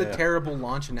 Plus the terrible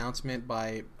launch announcement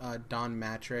by Don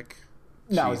Matrick.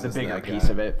 That was the bigger piece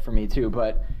of it for me too.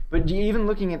 But even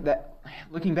looking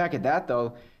back at that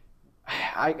though,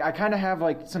 I kind of have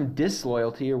like some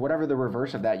disloyalty or whatever the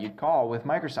reverse of that you'd call with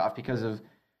Microsoft because of,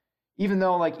 even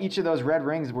though like each of those Red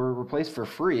Rings were replaced for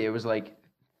free, it was like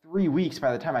 3 weeks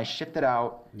by the time I shipped it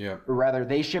out. Yeah. Or rather,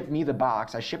 they shipped me the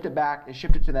box. I shipped it back. I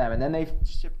shipped it to them, and then they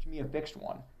shipped me a fixed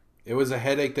one. It was a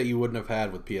headache that you wouldn't have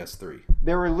had with PS3.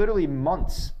 There were literally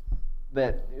months,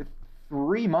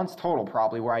 3 months total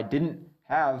probably, where I didn't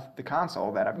have the console.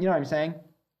 You know what I'm saying?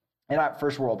 and not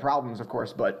first world problems, of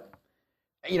course, but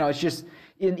it's just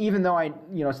even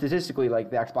though statistically like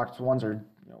the Xbox Ones are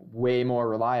way more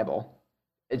reliable,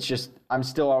 it's just I'm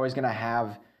still always gonna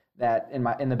have that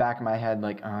in the back of my head,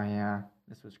 like, oh yeah,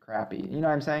 this was crappy. You know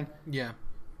what I'm saying? Yeah.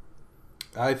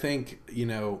 I think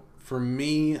for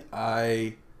me,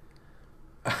 I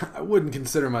wouldn't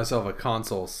consider myself a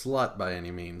console slut by any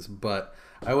means, but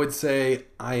I would say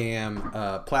I am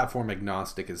platform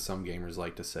agnostic, as some gamers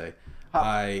like to say.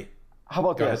 How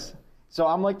about this? Ahead. So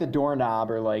I'm like the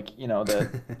doorknob, or like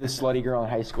the slutty girl in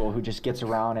high school who just gets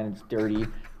around and it's dirty.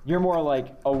 You're more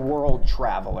like a world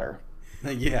traveler.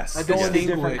 Yes. Going to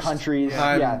different countries.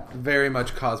 I'm very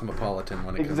much cosmopolitan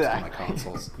when it comes to my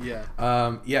consoles.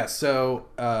 Yeah. So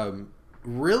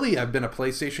really, I've been a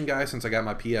PlayStation guy since I got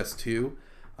my PS2.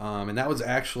 And that was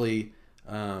actually,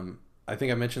 I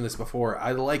think I mentioned this before,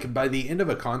 by the end of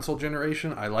a console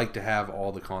generation, I like to have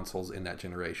all the consoles in that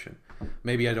generation.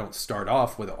 Maybe I don't start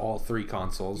off with all 3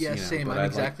 consoles. Yeah, same. I'm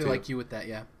exactly like you with that,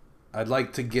 yeah. I'd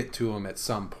like to get to them at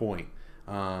some point.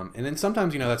 And then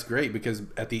sometimes, that's great because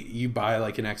you buy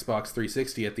like an Xbox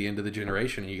 360 at the end of the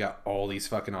generation and you got all these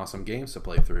fucking awesome games to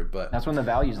play through. But that's when the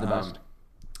value's the best.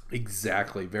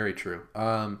 Exactly. Very true.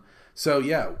 So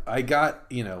yeah, I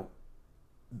got,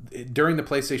 during the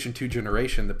PlayStation 2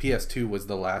 generation, the PS2 was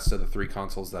the last of the 3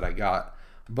 consoles that I got,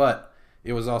 but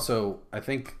it was also, I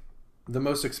think, the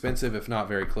most expensive, if not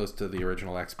very close to the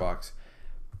original Xbox.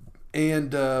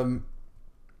 And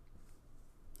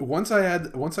once I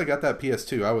got that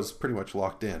PS2, I was pretty much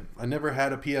locked in. I never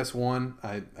had a PS1.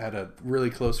 I had a really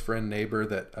close friend neighbor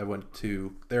that I went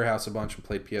to their house a bunch and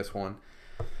played PS1.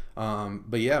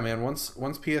 But yeah, man, once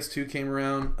PS2 came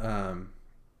around,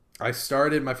 I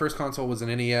started, my first console was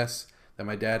an NES that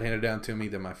my dad handed down to me.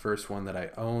 Then my first one that I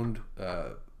owned,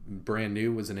 brand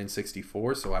new, was an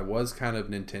N64. So I was kind of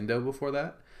Nintendo before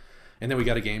that. And then we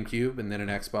got a GameCube and then an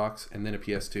Xbox and then a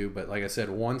PS2. But like I said,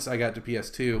 once I got to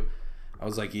PS2, I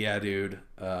was like, yeah, dude,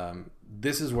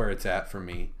 this is where it's at for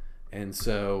me. And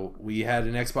so we had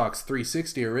an Xbox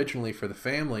 360 originally for the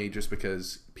family just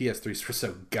because PS3s were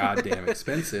so goddamn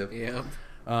expensive. Yeah.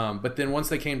 But then once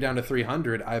they came down to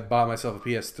 $300, I bought myself a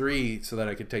PS3 so that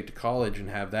I could take to college and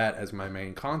have that as my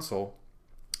main console.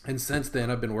 And since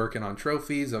then, I've been working on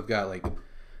trophies. I've got like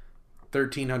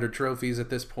 1,300 trophies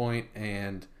at this point,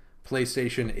 and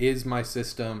PlayStation is my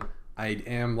system. I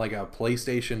am like a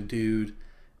PlayStation dude.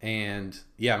 And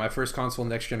yeah, my first console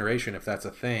next generation, if that's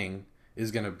a thing,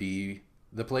 is going to be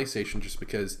the PlayStation, just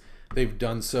because they've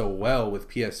done so well with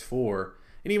PS4.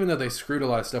 And even though they screwed a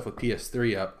lot of stuff with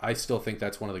PS3 up, I still think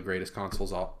that's one of the greatest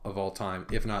consoles of all time,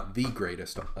 if not the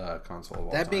greatest console of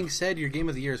all time. That being said, your game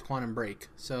of the year is Quantum Break.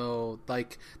 So,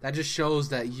 like, that just shows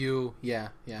that yeah.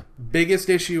 Biggest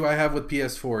issue I have with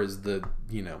PS4 is the,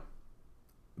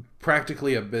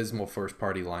 practically abysmal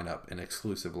first-party lineup and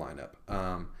exclusive lineup.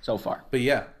 So far. But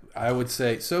yeah, I would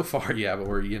say so far, yeah, but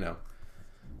we're,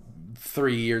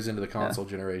 3 years into the console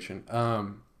generation.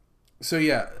 So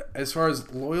yeah, as far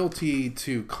as loyalty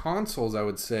to consoles, I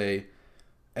would say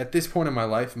at this point in my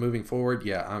life, moving forward,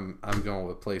 yeah, I'm going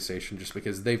with PlayStation just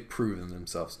because they've proven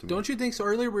themselves to me. Don't you think so?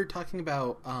 Earlier we were talking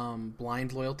about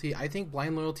blind loyalty. I think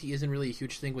blind loyalty isn't really a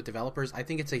huge thing with developers. I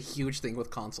think it's a huge thing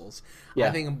with consoles. Yeah.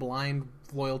 I think blind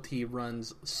loyalty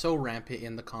runs so rampant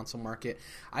in the console market.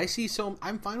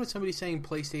 I'm fine with somebody saying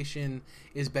PlayStation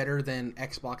is better than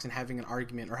Xbox and having an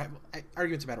argument, or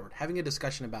argument's a bad word, having a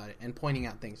discussion about it and pointing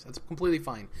out things. That's completely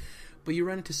fine. But you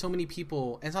run into so many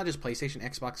people, and it's not just PlayStation,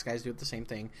 Xbox guys do it the same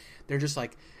thing. They're just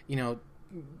like,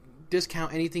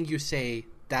 discount anything you say,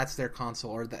 that's their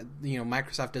console, or that,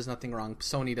 Microsoft does nothing wrong,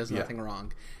 Sony does nothing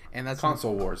wrong. And that's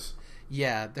console wars.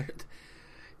 Yeah,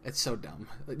 it's so dumb.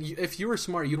 If you were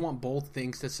smart, you'd want both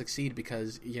things to succeed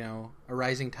because, a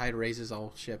rising tide raises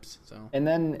all ships. So. And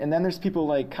then there's people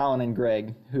like Colin and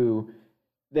Greg who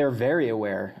they're very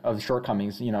aware of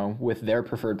shortcomings, with their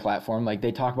preferred platform. Like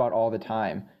they talk about all the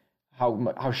time how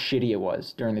shitty it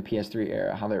was during the PS3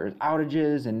 era, how there were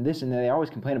outages and this and that. They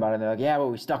always complain about it. They're like, yeah, but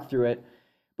we stuck through it.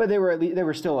 But they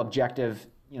were still objective,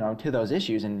 to those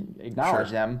issues and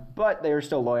acknowledge them. But they were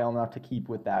still loyal enough to keep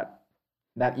with that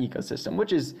ecosystem,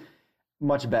 which is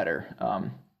much better.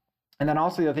 And then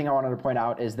also the thing I wanted to point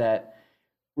out is that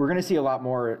we're going to see a lot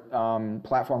more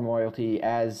platform loyalty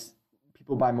as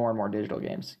people buy more and more digital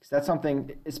games. Because that's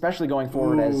something, especially going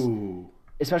forward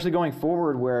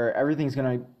where everything's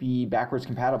going to be backwards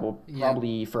compatible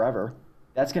probably forever.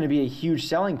 That's going to be a huge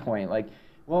selling point. Like,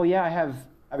 well, yeah, I have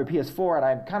a PS4 and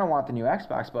I kind of want the new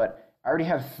Xbox, but I already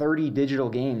have 30 digital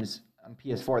games on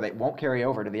PS4 that won't carry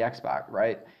over to the Xbox,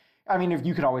 right? I mean, if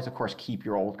you could always, of course, keep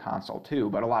your old console too,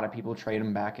 but a lot of people trade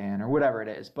them back in or whatever it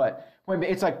is. But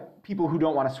it's like people who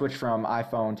don't want to switch from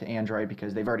iPhone to Android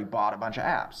because they've already bought a bunch of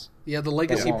apps. Yeah, the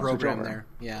legacy program there.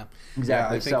 Yeah,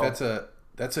 exactly. Yeah, I think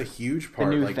that's a huge part.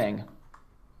 The new thing.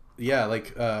 Yeah,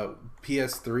 like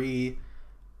PS3,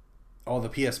 all the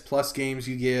PS Plus games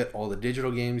you get, all the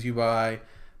digital games you buy.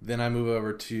 Then I move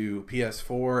over to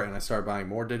PS4 and I start buying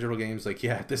more digital games. Like,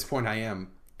 yeah, at this point I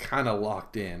am kind of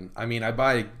locked in. I mean, I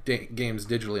buy games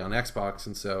digitally on Xbox,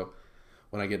 and so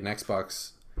when I get an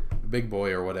Xbox Big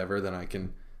Boy or whatever, then I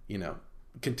can,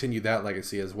 continue that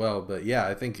legacy as well. But yeah,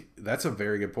 I think that's a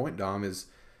very good point, Dom, is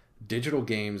digital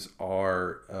games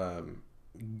are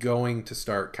going to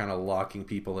start kind of locking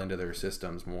people into their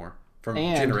systems more from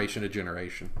generation to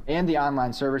generation. And the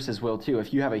online services will too.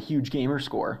 If you have a huge gamer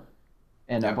score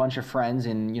and a bunch of friends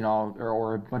and,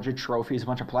 or a bunch of trophies, a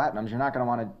bunch of platinums, you're not going to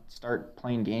want to start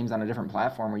playing games on a different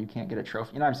platform where you can't get a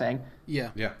trophy. You know what I'm saying? Yeah.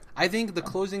 I think the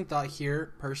closing thought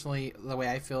here, personally, the way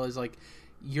I feel is like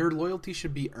your loyalty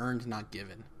should be earned, not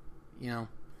given,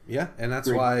 Yeah, and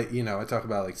that's why, I talk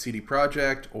about like CD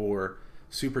Projekt or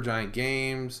Supergiant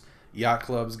Games, Yacht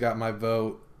Club's got my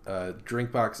vote,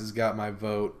 Drinkbox has got my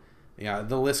vote. Yeah,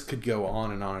 the list could go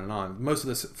on and on and on. Most of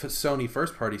the Sony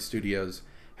first-party studios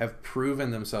have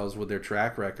proven themselves with their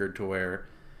track record to where,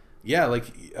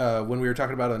 when we were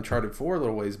talking about Uncharted 4 a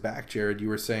little ways back, Jared, you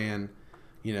were saying,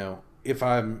 if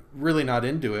I'm really not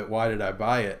into it, why did I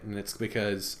buy it? And it's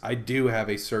because I do have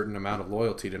a certain amount of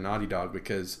loyalty to Naughty Dog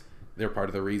because they're part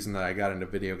of the reason that I got into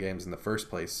video games in the first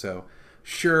place. So,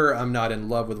 sure, I'm not in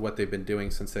love with what they've been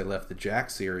doing since they left the Jack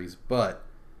series, but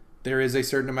there is a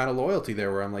certain amount of loyalty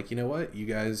there where I'm like, you know what? You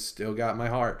guys still got my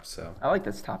heart. So I like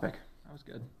this topic. That was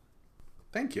good.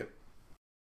 Thank you.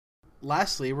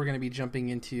 Lastly, we're going to be jumping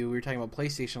into, we were talking about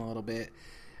PlayStation a little bit.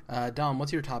 Dom,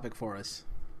 what's your topic for us?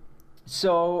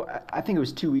 So, I think it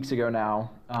was 2 weeks ago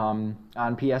now,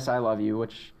 on PS I Love You,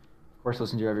 which, of course, I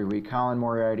listen to every week, Colin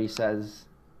Moriarty says,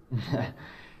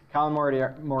 Colin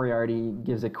Moriarty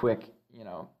gives a quick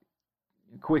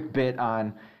bit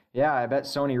on, I bet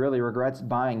Sony really regrets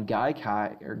buying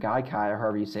Gaikai, or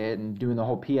however you say it, and doing the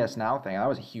whole PS Now thing. That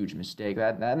was a huge mistake.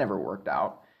 That never worked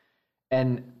out.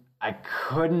 And I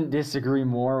couldn't disagree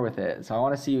more with it. So I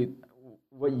want to see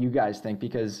what you guys think,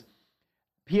 because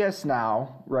PS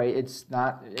Now, right?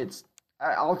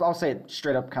 I'll say it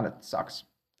straight up, kind of sucks.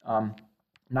 Not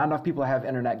enough people have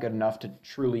internet good enough to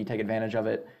truly take advantage of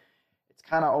it. It's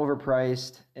kind of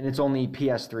overpriced, and it's only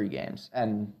PS3 games.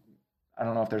 And I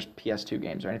don't know if there's PS2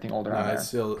 games or anything older on there. It's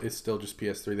still just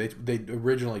PS3. They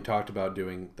originally talked about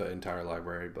doing the entire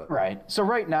library, but right. So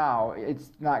right now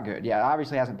it's not good. Yeah, it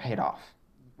obviously hasn't paid off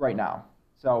right now.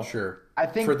 So sure, I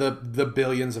think for the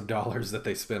billions of dollars that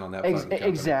they spent on that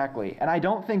exactly. And I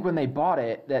don't think when they bought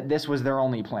it that this was their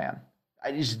only plan.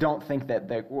 I just don't think that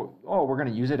we're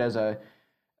going to use it as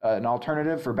an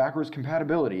alternative for backwards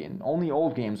compatibility and only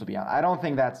old games will be on. I don't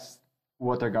think that's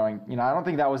what they're going. I don't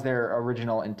think that was their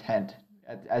original intent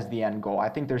as the end goal. I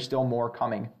think there's still more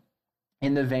coming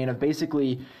in the vein of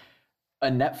basically a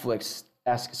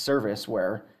Netflix-esque service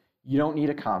where you don't need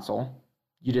a console.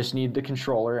 You just need the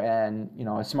controller and,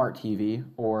 a smart TV,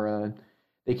 or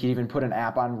they could even put an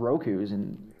app on Roku's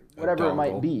and whatever it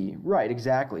might be. Right,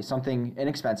 exactly. Something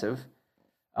inexpensive.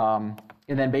 And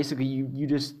then basically you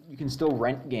can still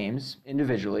rent games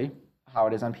individually, how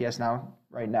it is on PS Now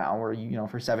right now, where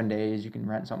for 7 days you can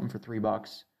rent something for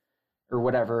 $3 or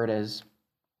whatever it is.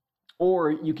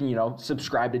 Or you can,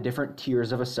 subscribe to different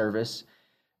tiers of a service.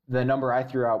 The number I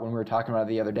threw out when we were talking about it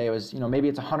the other day was, maybe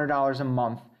it's $100 a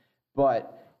month,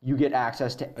 but you get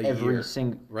access to every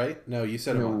single... Right? No, you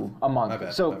said a month. A month.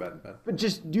 My bad. But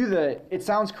just it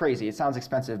sounds crazy. It sounds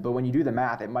expensive, but when you do the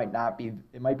math, it might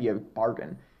be a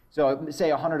bargain. So say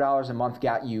 $100 a month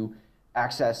got you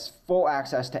full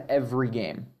access to every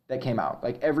game that came out.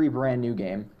 Like every brand new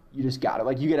game, you just got it.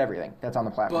 Like you get everything that's on the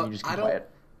platform. You just can play it.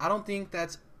 I don't think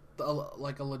that's a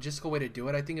logistical way to do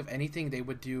it. I think if anything, they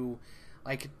would do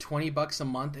like $20 a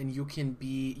month, and you can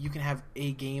have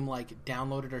a game like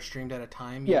downloaded or streamed at a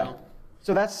time. You know?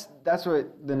 So that's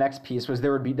what the next piece was.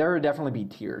 There would definitely be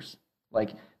tiers.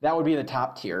 Like that would be the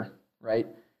top tier, right?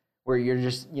 Where you're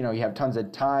just you have tons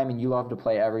of time and you love to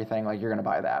play everything. Like you're gonna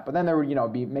buy that. But then there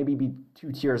would be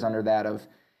two tiers under that of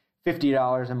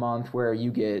 $50 a month, where you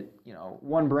get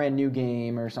one brand new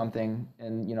game or something,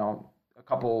 and a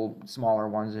couple smaller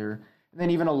ones, and then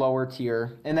even a lower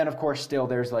tier. And then, of course, still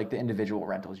there's like the individual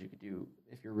rentals you could do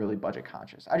if you're really budget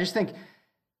conscious. I just think,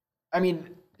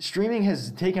 streaming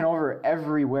has taken over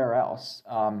everywhere else.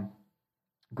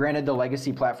 Granted, the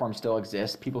legacy platform still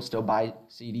exists. People still buy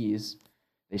CDs.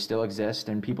 They still exist,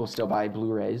 and people still buy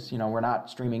Blu-rays. You know, we're not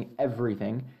streaming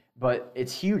everything, but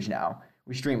it's huge now.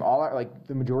 We stream all our, like,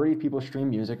 the majority of people stream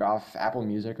music off Apple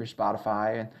Music or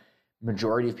Spotify, and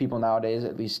majority of people nowadays,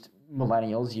 at least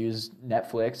millennials, use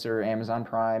Netflix or Amazon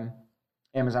Prime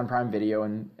Video,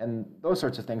 and those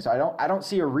sorts of things. So I don't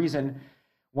see a reason,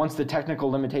 once the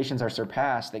technical limitations are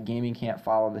surpassed, that gaming can't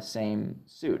follow the same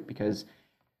suit, because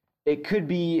it could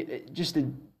be just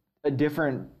a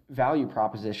different value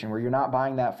proposition where you're not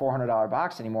buying that $400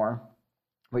 box anymore,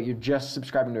 but you're just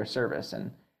subscribing to a service.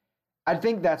 And I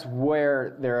think that's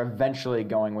where they're eventually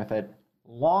going with it.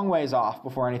 Long ways off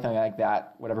before anything like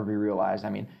that would ever be realized. I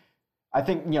mean, I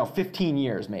think, 15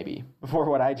 years maybe before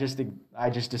what I just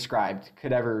described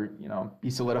could ever, be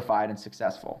solidified and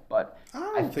successful. But I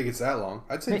don't think it's that long.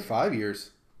 I'd say 5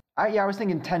 years. I was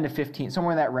thinking 10 to 15,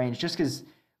 somewhere in that range, just because,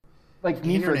 like,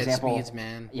 me, for example, speeds,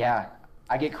 man. Yeah,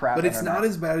 I get crap. But it's not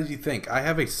as bad as you think. I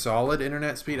have a solid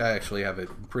internet speed. I actually have a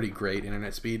pretty great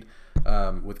internet speed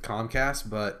with Comcast,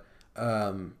 but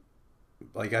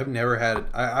like, I've never had.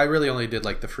 I really only did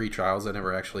like the free trials. I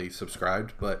never actually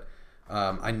subscribed, but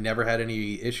I never had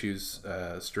any issues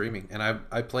streaming. And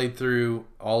I played through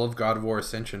all of God of War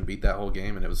Ascension, beat that whole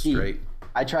game, and it was straight.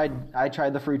 I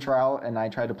tried the free trial, and I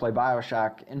tried to play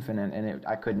BioShock Infinite, and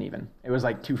I couldn't even. It was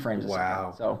like 2 frames a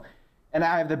second. So, and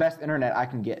I have the best internet I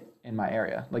can get in my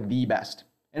area, like the best.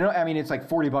 And I mean, it's like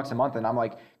 $40 a month, and I'm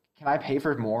like, can I pay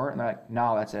for more? And they're like,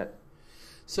 no, that's it.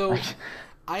 So,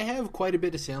 I have quite a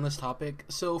bit to say on this topic.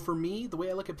 So for me, the way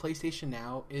I look at PlayStation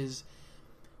Now is,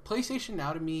 PlayStation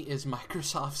Now to me is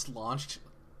Microsoft's launch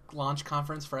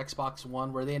conference for Xbox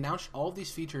One, where they announced all of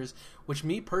these features, which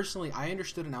me personally, I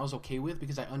understood and I was okay with,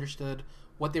 because I understood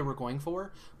what they were going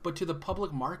for. But to the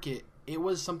public market, it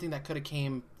was something that could have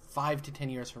came 5 to 10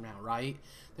 years from now, right?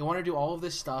 They want to do all of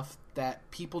this stuff that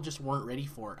people just weren't ready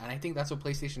for. And I think that's what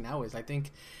PlayStation Now is. I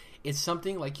think it's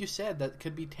something, like you said, that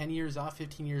could be 10 years off,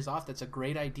 15 years off. That's a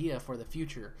great idea for the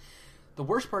future. The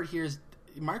worst part here is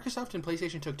Microsoft and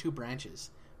PlayStation took 2 branches.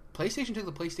 PlayStation took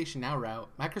the PlayStation Now route.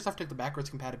 Microsoft took the backwards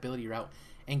compatibility route.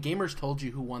 And gamers told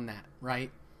you who won that,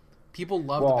 right? People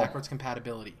love the backwards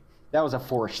compatibility. That was a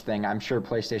forced thing. I'm sure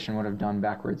PlayStation would have done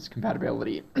backwards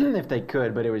compatibility if they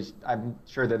could, but I'm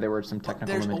sure that there were some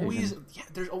technical limitations.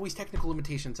 There's always technical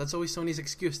limitations. That's always Sony's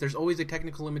excuse. There's always a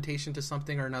technical limitation to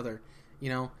something or another,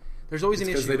 There's always an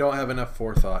issue. Because they don't have enough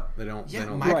forethought. They don't.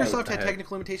 Microsoft had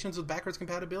technical limitations with backwards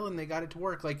compatibility, and they got it to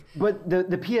work. But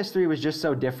the PS3 was just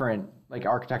so different, like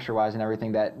architecture-wise and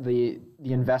everything, that the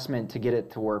investment to get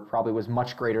it to work probably was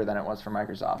much greater than it was for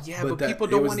Microsoft. Yeah, but people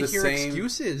don't want to hear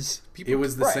excuses. It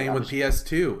was the same with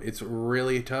PS2. It's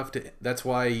really tough to. That's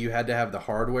why you had to have the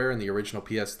hardware in the original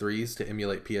PS3s to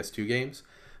emulate PS2 games,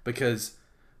 because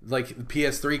like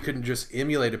PS3 couldn't just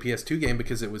emulate a PS2 game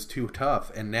because it was too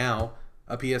tough, and now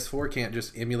a PS4 can't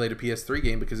just emulate a PS3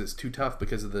 game because it's too tough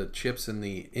because of the chips and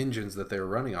the engines that they were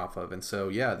running off of. And so,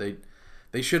 yeah,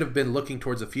 they should have been looking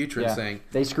towards the future and saying,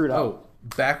 they screwed up.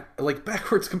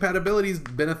 Backwards compatibility's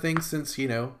been a thing since,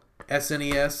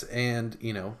 SNES and,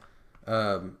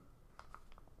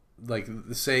 like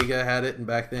the Sega had it and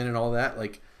back then and all that.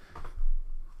 Like,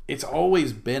 it's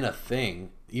always been a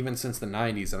thing, even since the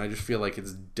 90s. And I just feel like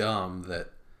it's dumb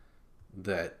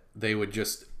that they would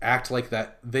just act like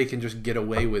that they can just get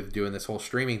away with doing this whole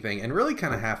streaming thing and really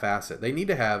kind of half-ass it. They need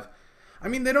to have,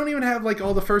 they don't even have like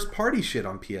all the first party shit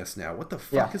on PS Now. What the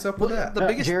fuck is up with that?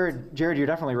 Jared, you're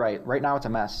definitely right. Right now it's a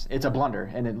mess. It's a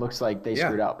blunder, and it looks like they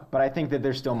screwed up. But I think that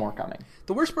there's still more coming.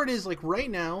 The worst part is, like,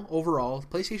 right now, overall,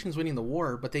 PlayStation's winning the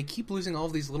war, but they keep losing all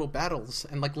of these little battles,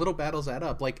 and like little battles add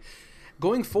up. Like,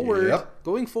 going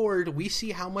forward, we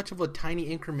see how much of a tiny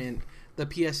increment the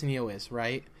PS Neo is,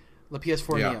 right? The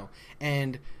PS4 Neo.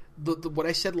 And what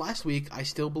I said last week, I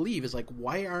still believe, is like,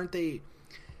 why aren't they,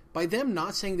 by them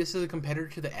not saying this is a competitor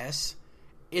to the S,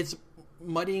 it's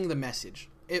muddying the message.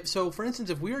 So, for instance,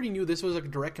 if we already knew this was a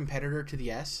direct competitor to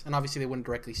the S, and obviously they wouldn't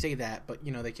directly say that, but,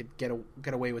 they could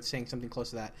get away with saying something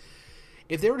close to that.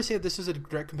 If they were to say that this is a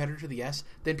direct competitor to the S,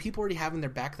 then people already have in their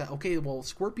back that, okay, well,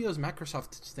 Scorpio's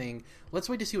Microsoft's thing. Let's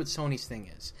wait to see what Sony's thing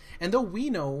is. And though we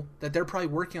know that they're probably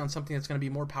working on something that's going to be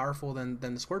more powerful than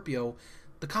the Scorpio,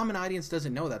 the common audience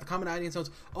doesn't know that. The common audience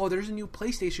knows, oh, there's a new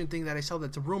PlayStation thing that I saw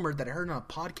that's rumored that I heard on a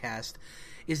podcast.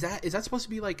 Is that supposed to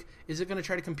be like, is it going to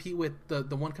try to compete with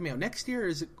the one coming out next year, or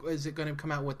is it going to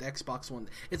come out with the Xbox One?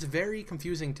 It's very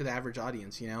confusing to the average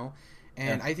audience,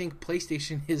 And I think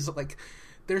PlayStation is like,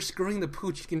 they're screwing the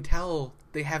pooch. You can tell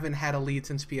they haven't had a lead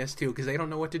since PS2 because they don't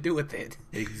know what to do with it.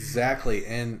 Exactly.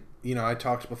 And, I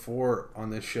talked before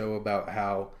on this show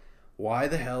about why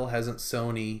the hell hasn't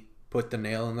Sony put the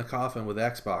nail in the coffin with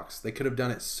Xbox? They could have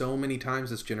done it so many times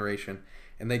this generation,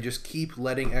 and they just keep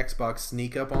letting Xbox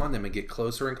sneak up on them and get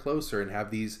closer and closer and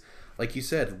have these, like you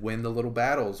said, win the little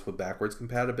battles with backwards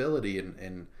compatibility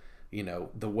and you know,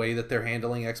 the way that they're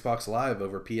handling Xbox Live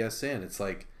over PSN. It's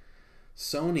like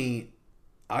Sony,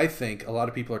 I think a lot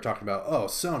of people are talking about, oh,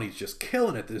 Sony's just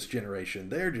killing it this generation.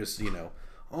 They're just, you know,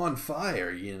 on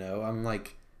fire, you know. I'm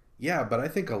like, yeah, but I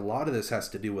think a lot of this has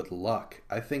to do with luck.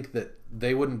 I think that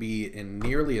they wouldn't be in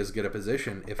nearly as good a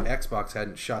position if Xbox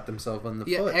hadn't shot themselves in the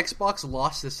foot. Yeah, Xbox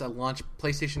lost this at launch.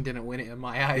 PlayStation didn't win it in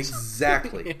my eyes.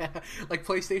 Exactly. Yeah. Like,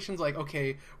 PlayStation's like,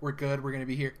 okay, we're good. We're going to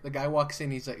be here. The guy walks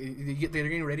in. He's like, they're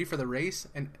getting ready for the race.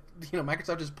 And, you know,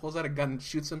 Microsoft just pulls out a gun and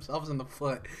shoots themselves in the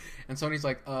foot. And Sony's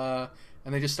like, and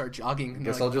they just start jogging. And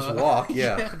guess like, I'll just walk,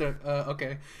 yeah.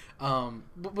 Okay.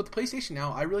 But with the PlayStation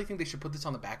now, I really think they should put this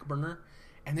on the back burner.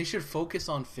 And they should focus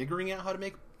on figuring out how to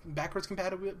make backwards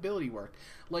compatibility work.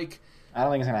 Like, I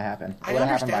don't think it's going to happen. I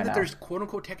understand that there's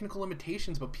quote-unquote technical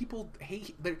limitations, but people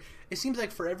hate... It seems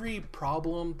like for every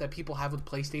problem that people have with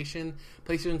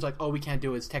PlayStation's like, oh, we can't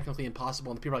do it. It's technically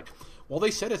impossible. And people are like, well,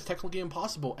 they said it's technically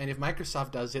impossible. And if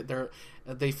Microsoft does it,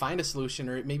 they find a solution,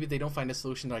 or maybe they don't find a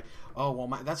solution. They're like, oh,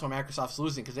 well, that's why Microsoft's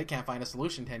losing, because they can't find a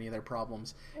solution to any of their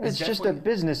problems. It's just a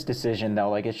business decision, though.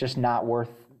 Like, it's just not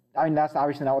worth... I mean, that's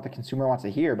obviously not what the consumer wants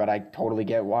to hear, but I totally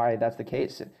get why that's the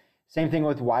case. Same thing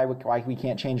with why we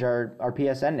can't change our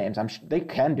PSN names. They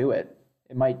can do it.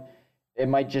 It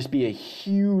might just be a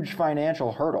huge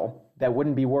financial hurdle that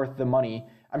wouldn't be worth the money.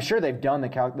 I'm sure they've done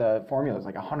the formulas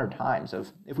like 100 times of,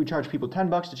 if we charge people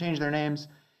 $10 to change their names,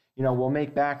 you know, we'll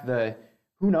make back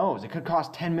who knows? It could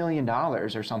cost $10 million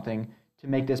or something to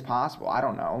make this possible. I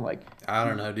don't know. Like, I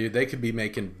don't know, dude. They could be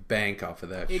making bank off of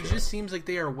that shit. It just seems like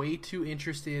they are way too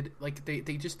interested. Like, they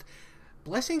just...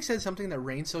 Blessing said something that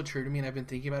reigns so true to me, and I've been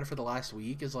thinking about it for the last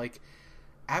week, is like,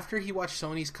 after he watched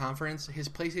Sony's conference, his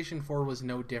PlayStation 4 was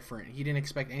no different. He didn't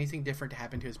expect anything different to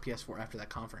happen to his PS4 after that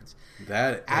conference.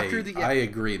 I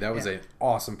agree. That was an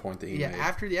awesome point that he made. Yeah,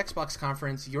 after the Xbox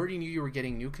conference, you already knew you were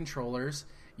getting new controllers.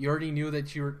 You already knew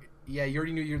that you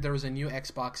already knew there was a new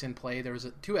Xbox in play. There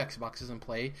was two Xboxes in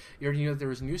play. You already knew that there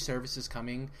was new services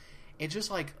coming. It's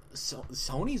just like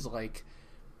Sony's like,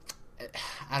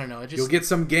 I don't know. You'll get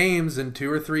some games in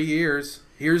 2 or 3 years.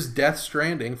 Here's Death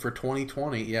Stranding for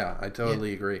 2020. Yeah, I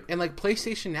totally agree. And like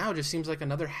PlayStation Now just seems like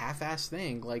another half-ass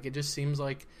thing. Like, it just seems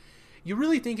like, you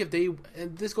really think if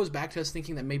and this goes back to us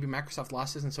thinking that maybe Microsoft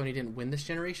lost this and Sony didn't win this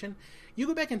generation. You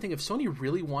go back and think if Sony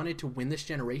really wanted to win this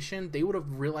generation, they would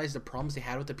have realized the problems they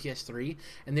had with the PS3,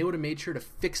 and they would have made sure to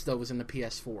fix those in the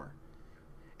PS4.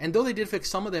 And though they did fix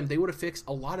some of them, they would have fixed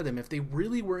a lot of them if they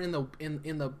really were in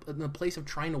the place of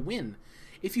trying to win.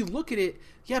 If you look at it,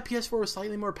 yeah, PS4 was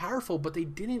slightly more powerful, but they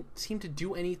didn't seem to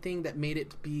do anything that made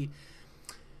it be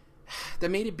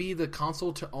the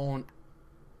console to own.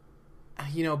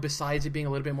 You know, besides it being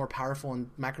a little bit more powerful and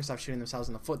Microsoft shooting themselves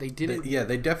in the foot, they didn't.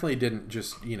 They definitely didn't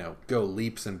just, you know, go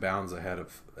leaps and bounds ahead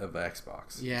of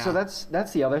Xbox. Yeah. So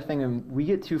that's the other thing, and we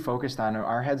get too focused on it.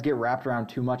 Our heads get wrapped around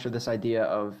too much of this idea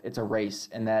of it's a race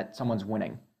and that someone's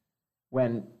winning.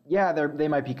 When they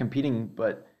might be competing,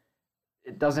 but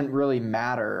it doesn't really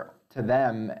matter to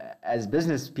them as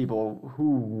business people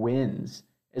who wins,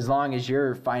 as long as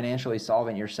you're financially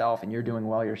solvent yourself and you're doing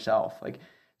well yourself. Like,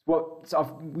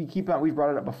 we've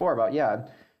brought it up before about,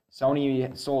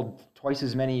 Sony sold twice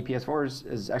as many PS4s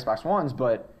as Xbox Ones,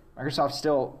 but Microsoft's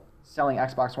still selling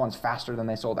Xbox Ones faster than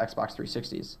they sold Xbox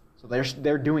 360s. So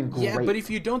they're doing great. Yeah, but if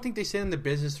you don't think they sit in the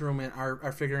business room and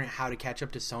are figuring out how to catch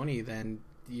up to Sony, then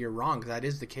you're wrong, because that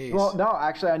is the case. Well, no,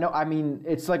 actually, I know. I mean,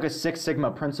 it's like a Six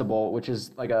Sigma principle, which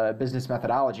is like a business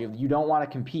methodology. You don't want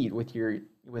to compete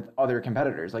with other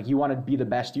competitors. Like, you want to be the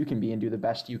best you can be and do the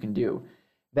best you can do.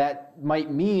 That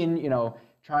might mean, you know,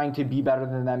 trying to be better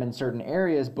than them in certain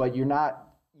areas, but you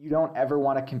don't ever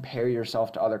want to compare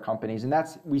yourself to other companies. And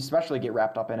we especially get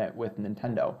wrapped up in it with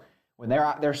Nintendo. When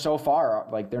they're so far,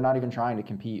 like, they're not even trying to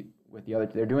compete with the other,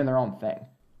 they're doing their own thing.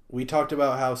 We talked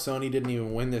about how Sony didn't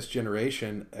even win this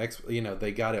generation. You know,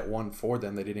 they got it won for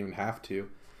them. They didn't even have to.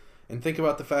 And think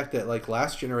about the fact that, like,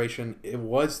 last generation, it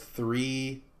was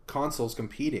 3 consoles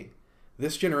competing.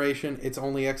 This generation, it's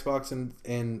only Xbox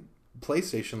and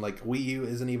PlayStation. Like, Wii U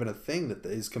isn't even a thing that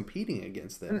is competing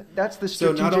against them. And that's the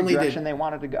strategic direction they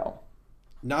wanted to go.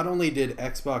 Not only did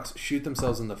Xbox shoot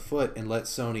themselves in the foot and let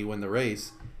Sony win the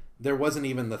race, there wasn't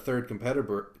even the third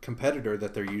competitor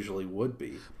that there usually would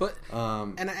be. But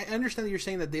and I understand that you're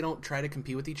saying that they don't try to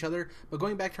compete with each other, but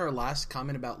going back to our last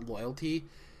comment about loyalty,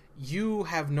 you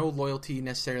have no loyalty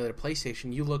necessarily to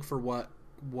PlayStation. You look for what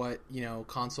you know,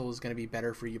 console is going to be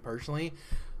better for you personally.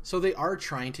 So they are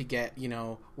trying to get, you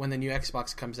know, when the new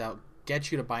Xbox comes out,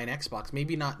 get you to buy an Xbox.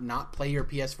 Maybe not play your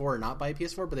PS4 or not buy a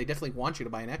PS4, but they definitely want you to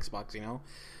buy an Xbox, you know?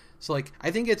 So, like, I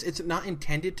think it's not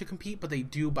intended to compete, but they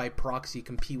do, by proxy,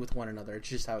 compete with one another. It's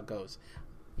just how it goes,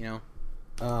 you know?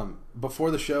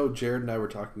 Before the show, Jared and I were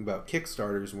talking about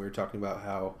Kickstarters, and we were talking about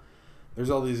how there's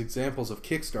all these examples of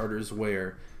Kickstarters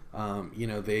where, you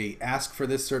know, they ask for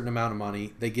this certain amount of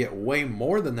money, they get way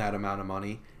more than that amount of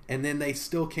money, and then they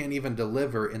still can't even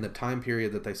deliver in the time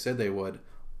period that they said they would,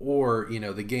 or, you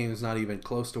know, the game's not even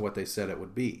close to what they said it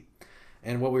would be.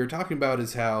 And what we were talking about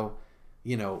is how,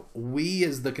 you know, we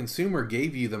as the consumer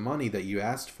gave you the money that you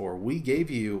asked for. We gave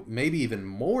you maybe even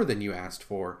more than you asked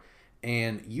for,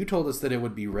 and you told us that it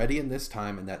would be ready in this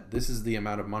time and that this is the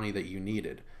amount of money that you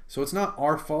needed. So it's not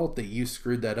our fault that you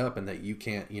screwed that up and that you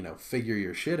can't, you know, figure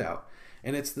your shit out.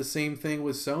 And it's the same thing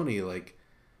with Sony, like,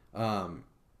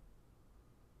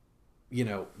 you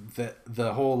know,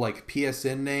 the whole, like,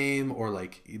 PSN name or,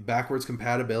 like, backwards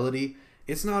compatibility.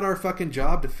 It's not our fucking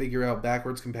job to figure out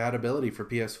backwards compatibility for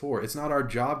PS4. It's not our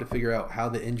job to figure out how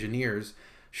the engineers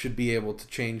should be able to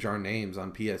change our names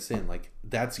on PSN. Like,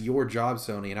 that's your job,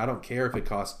 Sony, and I don't care if it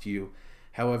costs you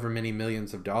however many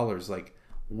millions of dollars. Like,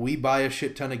 we buy a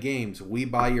shit ton of games. We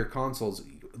buy your consoles.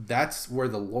 That's where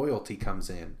the loyalty comes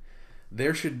in.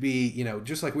 There should be, you know,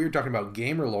 just like we were talking about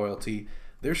gamer loyalty,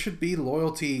 there should be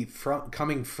loyalty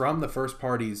coming from the first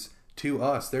parties to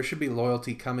us. There should be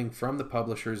loyalty coming from the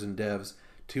publishers and devs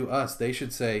to us. They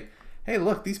should say, hey,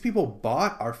 look, these people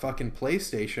bought our fucking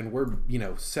PlayStation. We're, you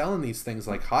know, selling these things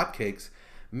like hotcakes.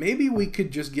 Maybe we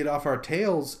could just get off our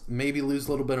tails, maybe lose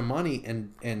a little bit of money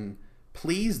and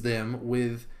please them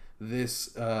with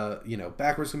this, you know,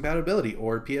 backwards compatibility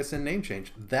or PSN name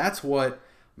change. That's what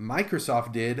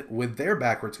Microsoft did with their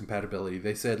backwards compatibility.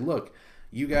 They said, look,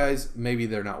 you guys, maybe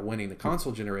they're not winning the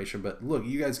console generation, but look,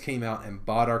 you guys came out and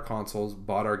bought our consoles,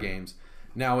 bought our games.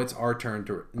 Now it's our turn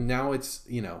to, now it's,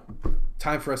 you know,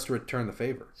 time for us to return the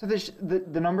favor. So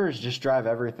the numbers just drive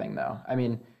everything, though. I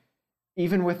mean,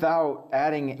 even without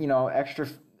adding, you know,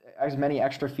 as many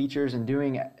extra features and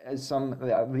doing some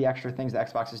of the extra things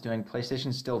that Xbox is doing,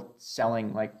 PlayStation's still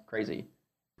selling like crazy.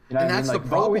 You know, and that's like, the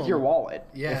problem. Vote with your wallet,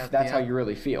 if that's how you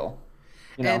really feel.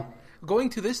 You know? And going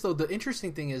to this, though, the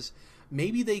interesting thing is,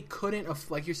 maybe they couldn't,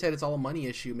 like you said, it's all a money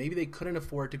issue. Maybe they couldn't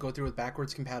afford to go through with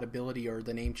backwards compatibility or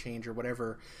the name change or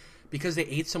whatever because they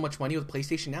ate so much money with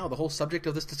PlayStation Now. The whole subject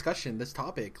of this discussion, this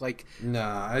topic, like,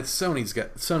 nah, it's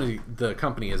Sony. The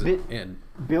company is in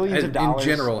billions of dollars in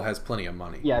general has plenty of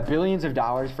money. Yeah, billions of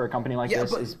dollars for a company like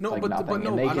this is like nothing. But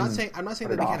no, I'm not saying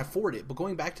that they can't afford it. But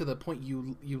going back to the point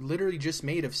you literally just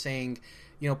made of saying,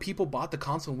 you know, people bought the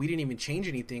console and we didn't even change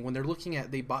anything. When they're looking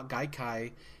at, they bought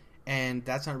Gaikai, and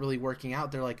that's not really working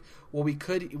out. They're like, well,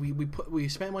 we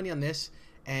spent money on this,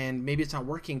 and maybe it's not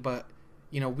working, but,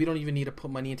 you know, we don't even need to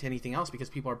put money into anything else because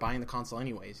people are buying the console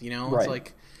anyways. You know, right. It's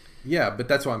like, yeah, but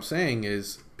that's what I'm saying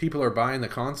is people are buying the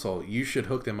console. You should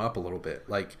hook them up a little bit.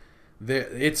 Like,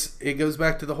 it goes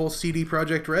back to the whole CD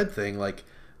Projekt Red thing. Like,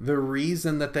 the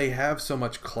reason that they have so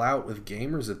much clout with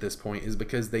gamers at this point is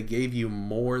because they gave you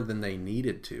more than they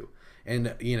needed to.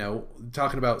 And, you know,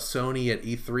 talking about Sony at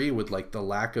E3 with, like, the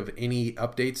lack of any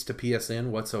updates to PSN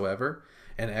whatsoever,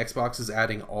 and Xbox is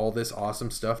adding all this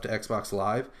awesome stuff to Xbox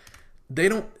Live,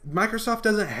 Microsoft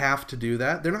doesn't have to do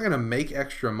that. They're not going to make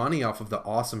extra money off of the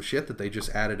awesome shit that they just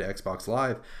added to Xbox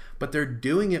Live, but they're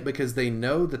doing it because they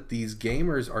know that these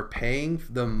gamers are paying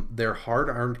them their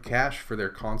hard-earned cash for their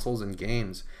consoles and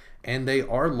games, and they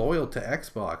are loyal to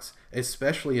Xbox,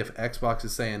 especially if Xbox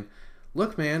is saying,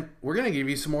 look, man, we're going to give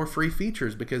you some more free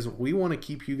features because we want to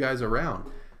keep you guys around.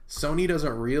 Sony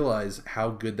doesn't realize how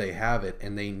good they have it,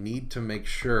 and they need to make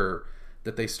sure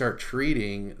that they start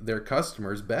treating their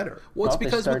customers better. Well, it's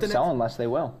because with the selling less, they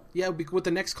will. Yeah, with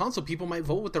the next console, people might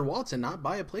vote with their wallets and not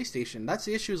buy a PlayStation. That's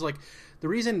the issue. Is like the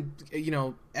reason, you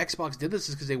know, Xbox did this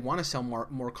is because they want to sell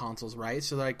more consoles, right?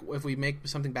 So like if we make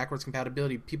something backwards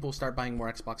compatibility, people start buying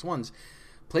more Xbox Ones.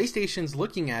 PlayStation's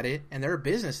looking at it, and they're a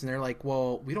business, and they're like,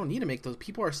 well, we don't need to make those.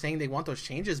 People are saying they want those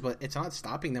changes, but it's not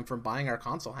stopping them from buying our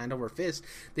console hand over fist.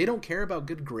 They don't care about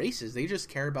good graces. They just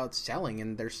care about selling,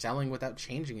 and they're selling without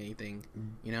changing anything,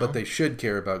 you know? But they should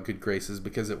care about good graces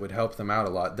because it would help them out a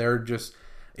lot. They're just...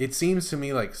 It seems to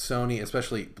me like Sony,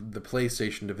 especially the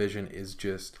PlayStation division, is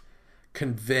just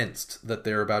convinced that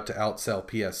they're about to outsell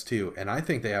PS2, and I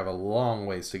think they have a long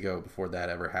ways to go before that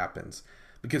ever happens.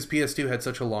 Because PS2 had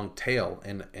such a long tail,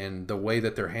 and the way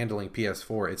that they're handling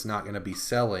PS4, it's not going to be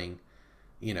selling,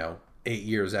 you know, 8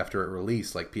 years after it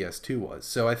released like PS2 was.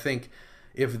 So I think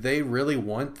if they really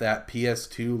want that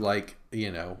PS2, like,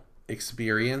 you know,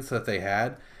 experience that they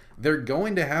had, they're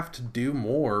going to have to do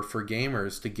more for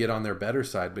gamers to get on their better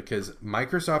side, because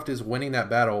Microsoft is winning that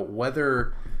battle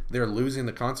whether they're losing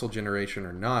the console generation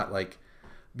or not. Like,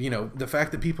 you know, the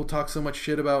fact that people talk so much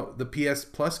shit about the PS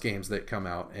Plus games that come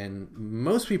out, and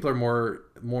most people are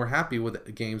more happy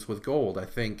with games with gold, I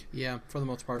think. Yeah, for the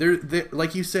most part. They're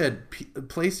like you said,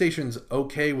 PlayStation's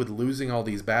okay with losing all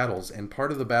these battles, and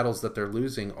part of the battles that they're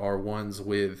losing are ones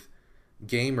with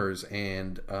gamers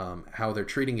and how they're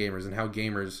treating gamers and how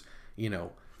gamers, you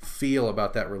know, feel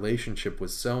about that relationship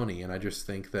with Sony. And I just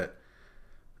think that,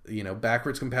 you know,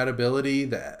 backwards compatibility,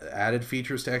 the added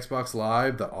features to Xbox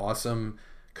Live, the awesome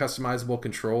customizable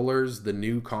controllers, the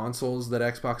new consoles that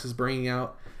Xbox is bringing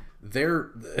out, they're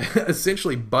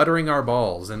essentially buttering our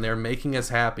balls, and they're making us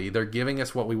happy. They're giving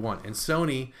us what we want. And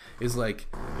Sony is like,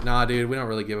 nah, dude, we don't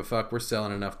really give a fuck. We're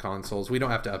selling enough consoles. We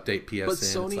don't have to update PSN. But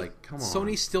Sony, it's like, come on.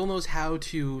 Sony still knows how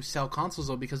to sell consoles,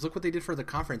 though, because look what they did for the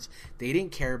conference. They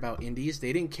didn't care about indies.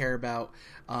 They didn't care about,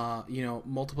 you know,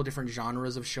 multiple different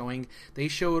genres of showing. They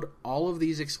showed all of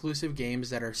these exclusive games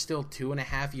that are still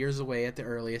 2.5 years away at the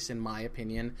earliest, in my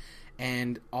opinion.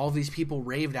 And all these people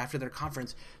raved after their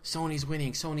conference, Sony's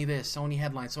winning, Sony this, Sony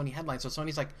headline. So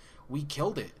Sony's like, we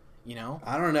killed it, you know?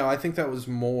 I don't know. I think that was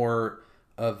more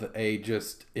of a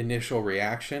just initial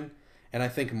reaction. And I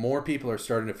think more people are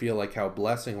starting to feel like how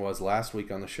Blessing was last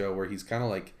week on the show, where he's kind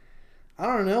of like, I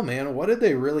don't know, man. What did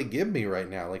they really give me right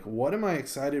now? Like, what am I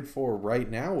excited for right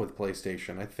now with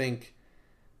PlayStation? I think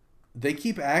they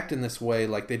keep acting this way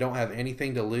like they don't have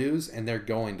anything to lose, and they're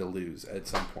going to lose at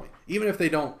some point. Even if they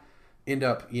don't end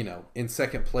up, you know, in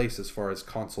second place as far as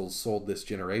consoles sold this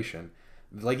generation.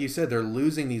 Like you said, they're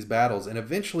losing these battles, and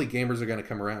eventually gamers are going to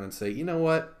come around and say, you know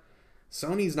what?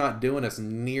 Sony's not doing us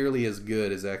nearly as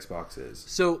good as Xbox is.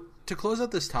 So, to close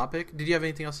out this topic, did you have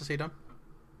anything else to say, Dom?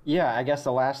 Yeah, I guess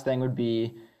the last thing would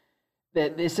be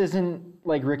that this isn't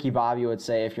like Ricky Bobby would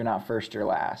say, if you're not first, you're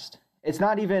last. It's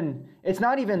not even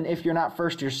if you're not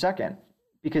first, you're second,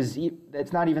 because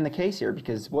it's not even the case here,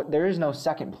 because there is no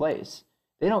second place.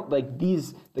 They don't, like,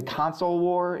 the console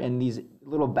war and these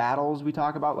little battles we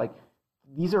talk about, like,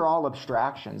 these are all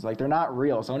abstractions. Like, they're not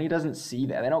real. Sony doesn't see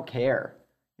that. They don't care.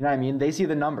 You know what I mean? They see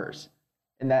the numbers,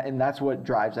 and that's what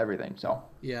drives everything. So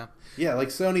yeah, like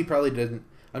Sony probably didn't.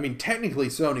 I mean, technically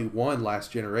Sony won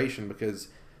last generation because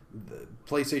the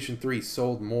PlayStation 3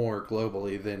 sold more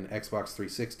globally than Xbox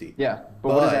 360. Yeah,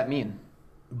 but what does that mean?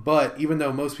 But even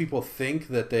though most people think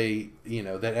that that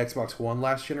Xbox won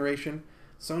last generation,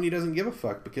 Sony doesn't give a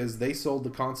fuck because they sold the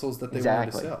consoles that they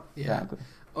wanted to sell. Yeah. Exactly.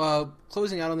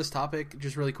 Closing out on this topic,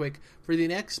 just really quick, for the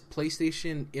next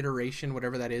PlayStation iteration,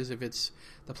 whatever that is, if it's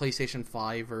the PlayStation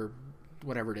 5 or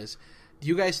whatever it is, do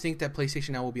you guys think that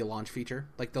PlayStation Now will be a launch feature?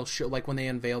 Like they'll show, like when they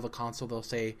unveil the console, they'll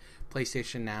say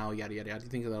PlayStation Now, yada yada yada. Do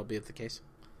you think that'll be the case?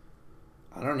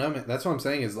 I don't know, man. That's what I'm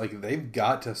saying. Is like they've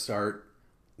got to start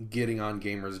getting on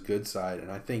gamers' good side,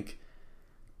 and I think,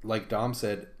 like Dom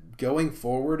said, going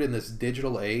forward in this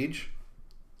digital age,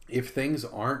 if things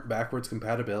aren't backwards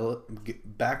compatible,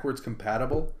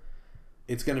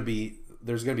 there's going to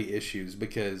be issues,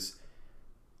 because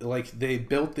like they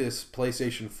built this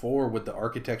PlayStation 4 with the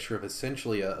architecture of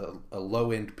essentially a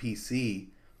low-end PC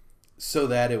so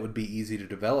that it would be easy to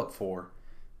develop for.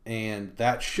 And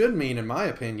that should mean, in my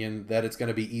opinion, that it's going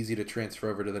to be easy to transfer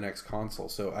over to the next console.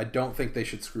 So I don't think they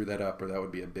should screw that up, or that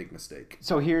would be a big mistake.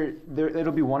 So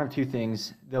it'll be one of two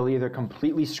things. They'll either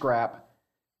completely scrap,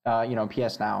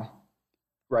 PS Now,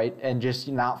 right, and just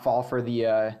not fall for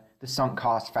the sunk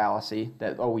cost fallacy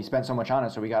that, we spent so much on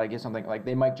it, so we got to get something. Like,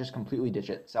 they might just completely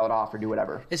ditch it, sell it off, or do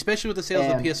whatever. Especially with the sales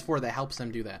of the PS4, that helps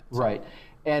them do that. So. Right.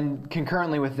 And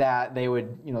concurrently with that, they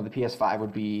would, the PS5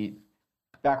 would be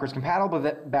backwards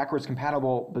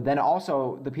compatible, but then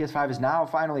also the PS5 is now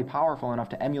finally powerful enough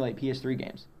to emulate PS3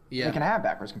 games. Yeah. It can have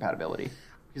backwards compatibility.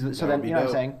 So then, you know what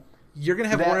I'm saying? You're going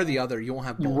to have one or the other. You won't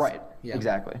have both. Right. Yeah.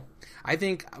 Exactly. I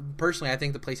think the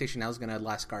PlayStation Now is going to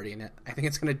last Guardian it. I think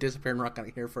it's going to disappear and rock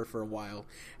on here for a while.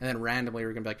 And then randomly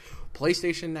we're going to be like,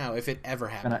 PlayStation Now, if it ever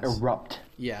happens. It's going to erupt.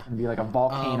 Yeah. And be like a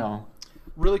volcano.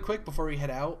 Really quick, before we head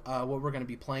out, what we're going to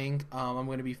be playing, I'm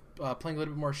going to be playing a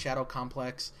little bit more Shadow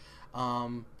Complex.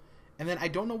 And then I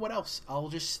don't know what else. I'm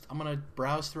going to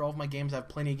browse through all of my games. I have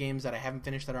plenty of games that I haven't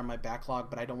finished that are on my backlog,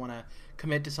 but I don't want to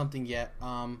commit to something yet.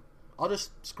 I'll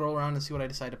just scroll around and see what I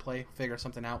decide to play, figure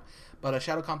something out. But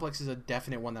Shadow Complex is a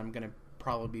definite one that I'm going to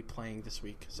probably be playing this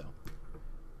week. So,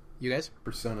 you guys?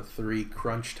 Persona 3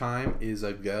 crunch time is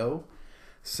a go.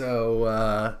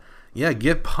 So,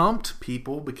 get pumped,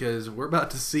 people, because we're about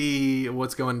to see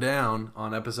what's going down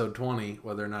on episode 20,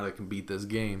 whether or not I can beat this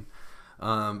game.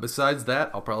 Besides that,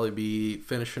 I'll probably be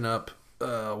finishing up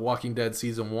Walking Dead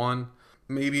Season 1.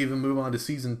 maybe even move on to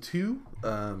Season 2.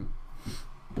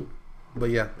 But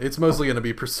yeah, it's mostly going to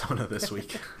be Persona this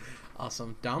week.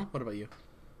 Awesome. Dom, what about you?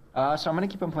 So I'm going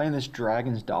to keep on playing this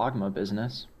Dragon's Dogma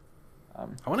business.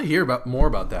 I want to hear more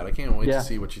about that. I can't wait to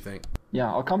see what you think.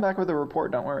 Yeah, I'll come back with a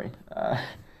report, don't worry.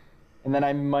 And then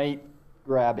I might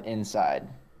grab Inside.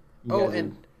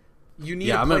 You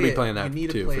need I'm going to be playing that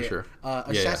too, for sure.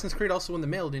 Assassin's Creed also in the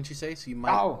mail, didn't you say? So you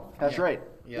might. Oh, that's right.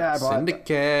 Yeah, I bought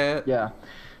Syndicate. Yeah.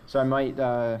 So I might.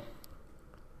 Man,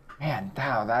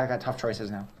 wow, I got tough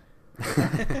choices now.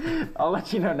 I'll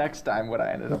let you know next time what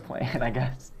I ended up playing, I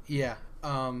guess. Yeah.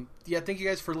 Thank you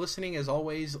guys for listening. As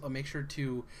always, make sure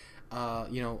to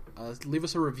leave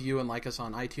us a review and like us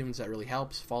on iTunes. That really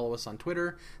helps. Follow us on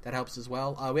Twitter. That helps as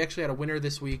well. We actually had a winner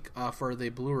this week for the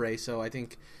Blu-ray, so I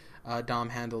think Dom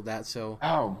handled that. So.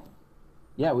 Oh.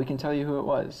 Yeah, we can tell you who it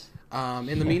was.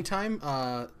 In the meantime,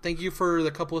 thank you for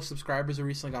the couple of subscribers we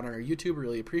recently got on our YouTube.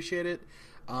 Really appreciate it.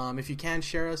 If you can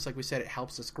share us, like we said, it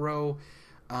helps us grow.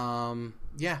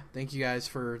 Thank you guys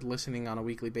for listening on a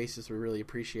weekly basis. We really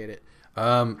appreciate it.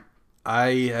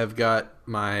 I have got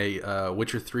my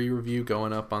Witcher 3 review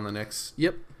going up on the next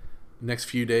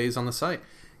few days on the site.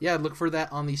 Yeah, look for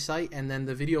that on the site, and then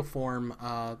the video form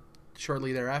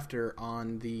shortly thereafter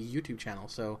on the YouTube channel.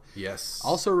 So yes,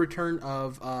 also return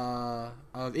of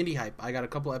Indie Hype. I got a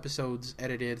couple episodes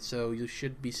edited, so you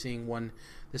should be seeing one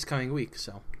this coming week.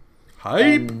 So hype.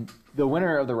 And the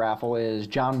winner of the raffle is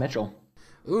John Mitchell.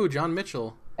 Ooh, John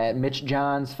Mitchell. At Mitch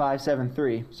Johns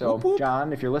 573. So, whoop, whoop.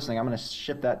 John, if you're listening, I'm going to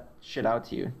ship that shit out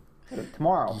to you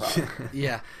tomorrow, probably.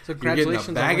 Yeah. So, congratulations.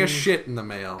 You're getting a bag of shit in the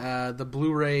mail. The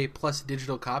Blu-ray plus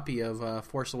digital copy of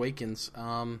Force Awakens.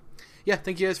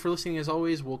 Thank you guys for listening as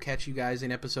always. We'll catch you guys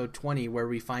in episode 20 where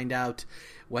we find out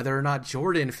whether or not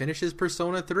Jordan finishes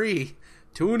Persona 3.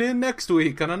 Tune in next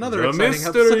week on another exciting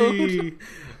episode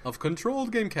of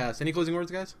Controlled Gamecast. Any closing words,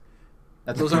 guys?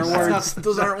 Those aren't words.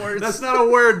 Those aren't words. That's not a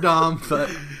word, Dom.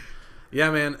 But yeah,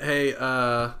 man. Hey,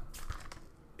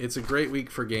 it's a great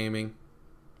week for gaming.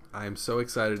 I'm so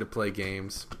excited to play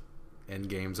games, and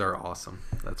games are awesome.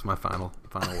 That's my final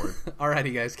word.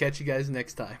 Alrighty, guys. Catch you guys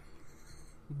next time.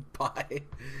 Bye.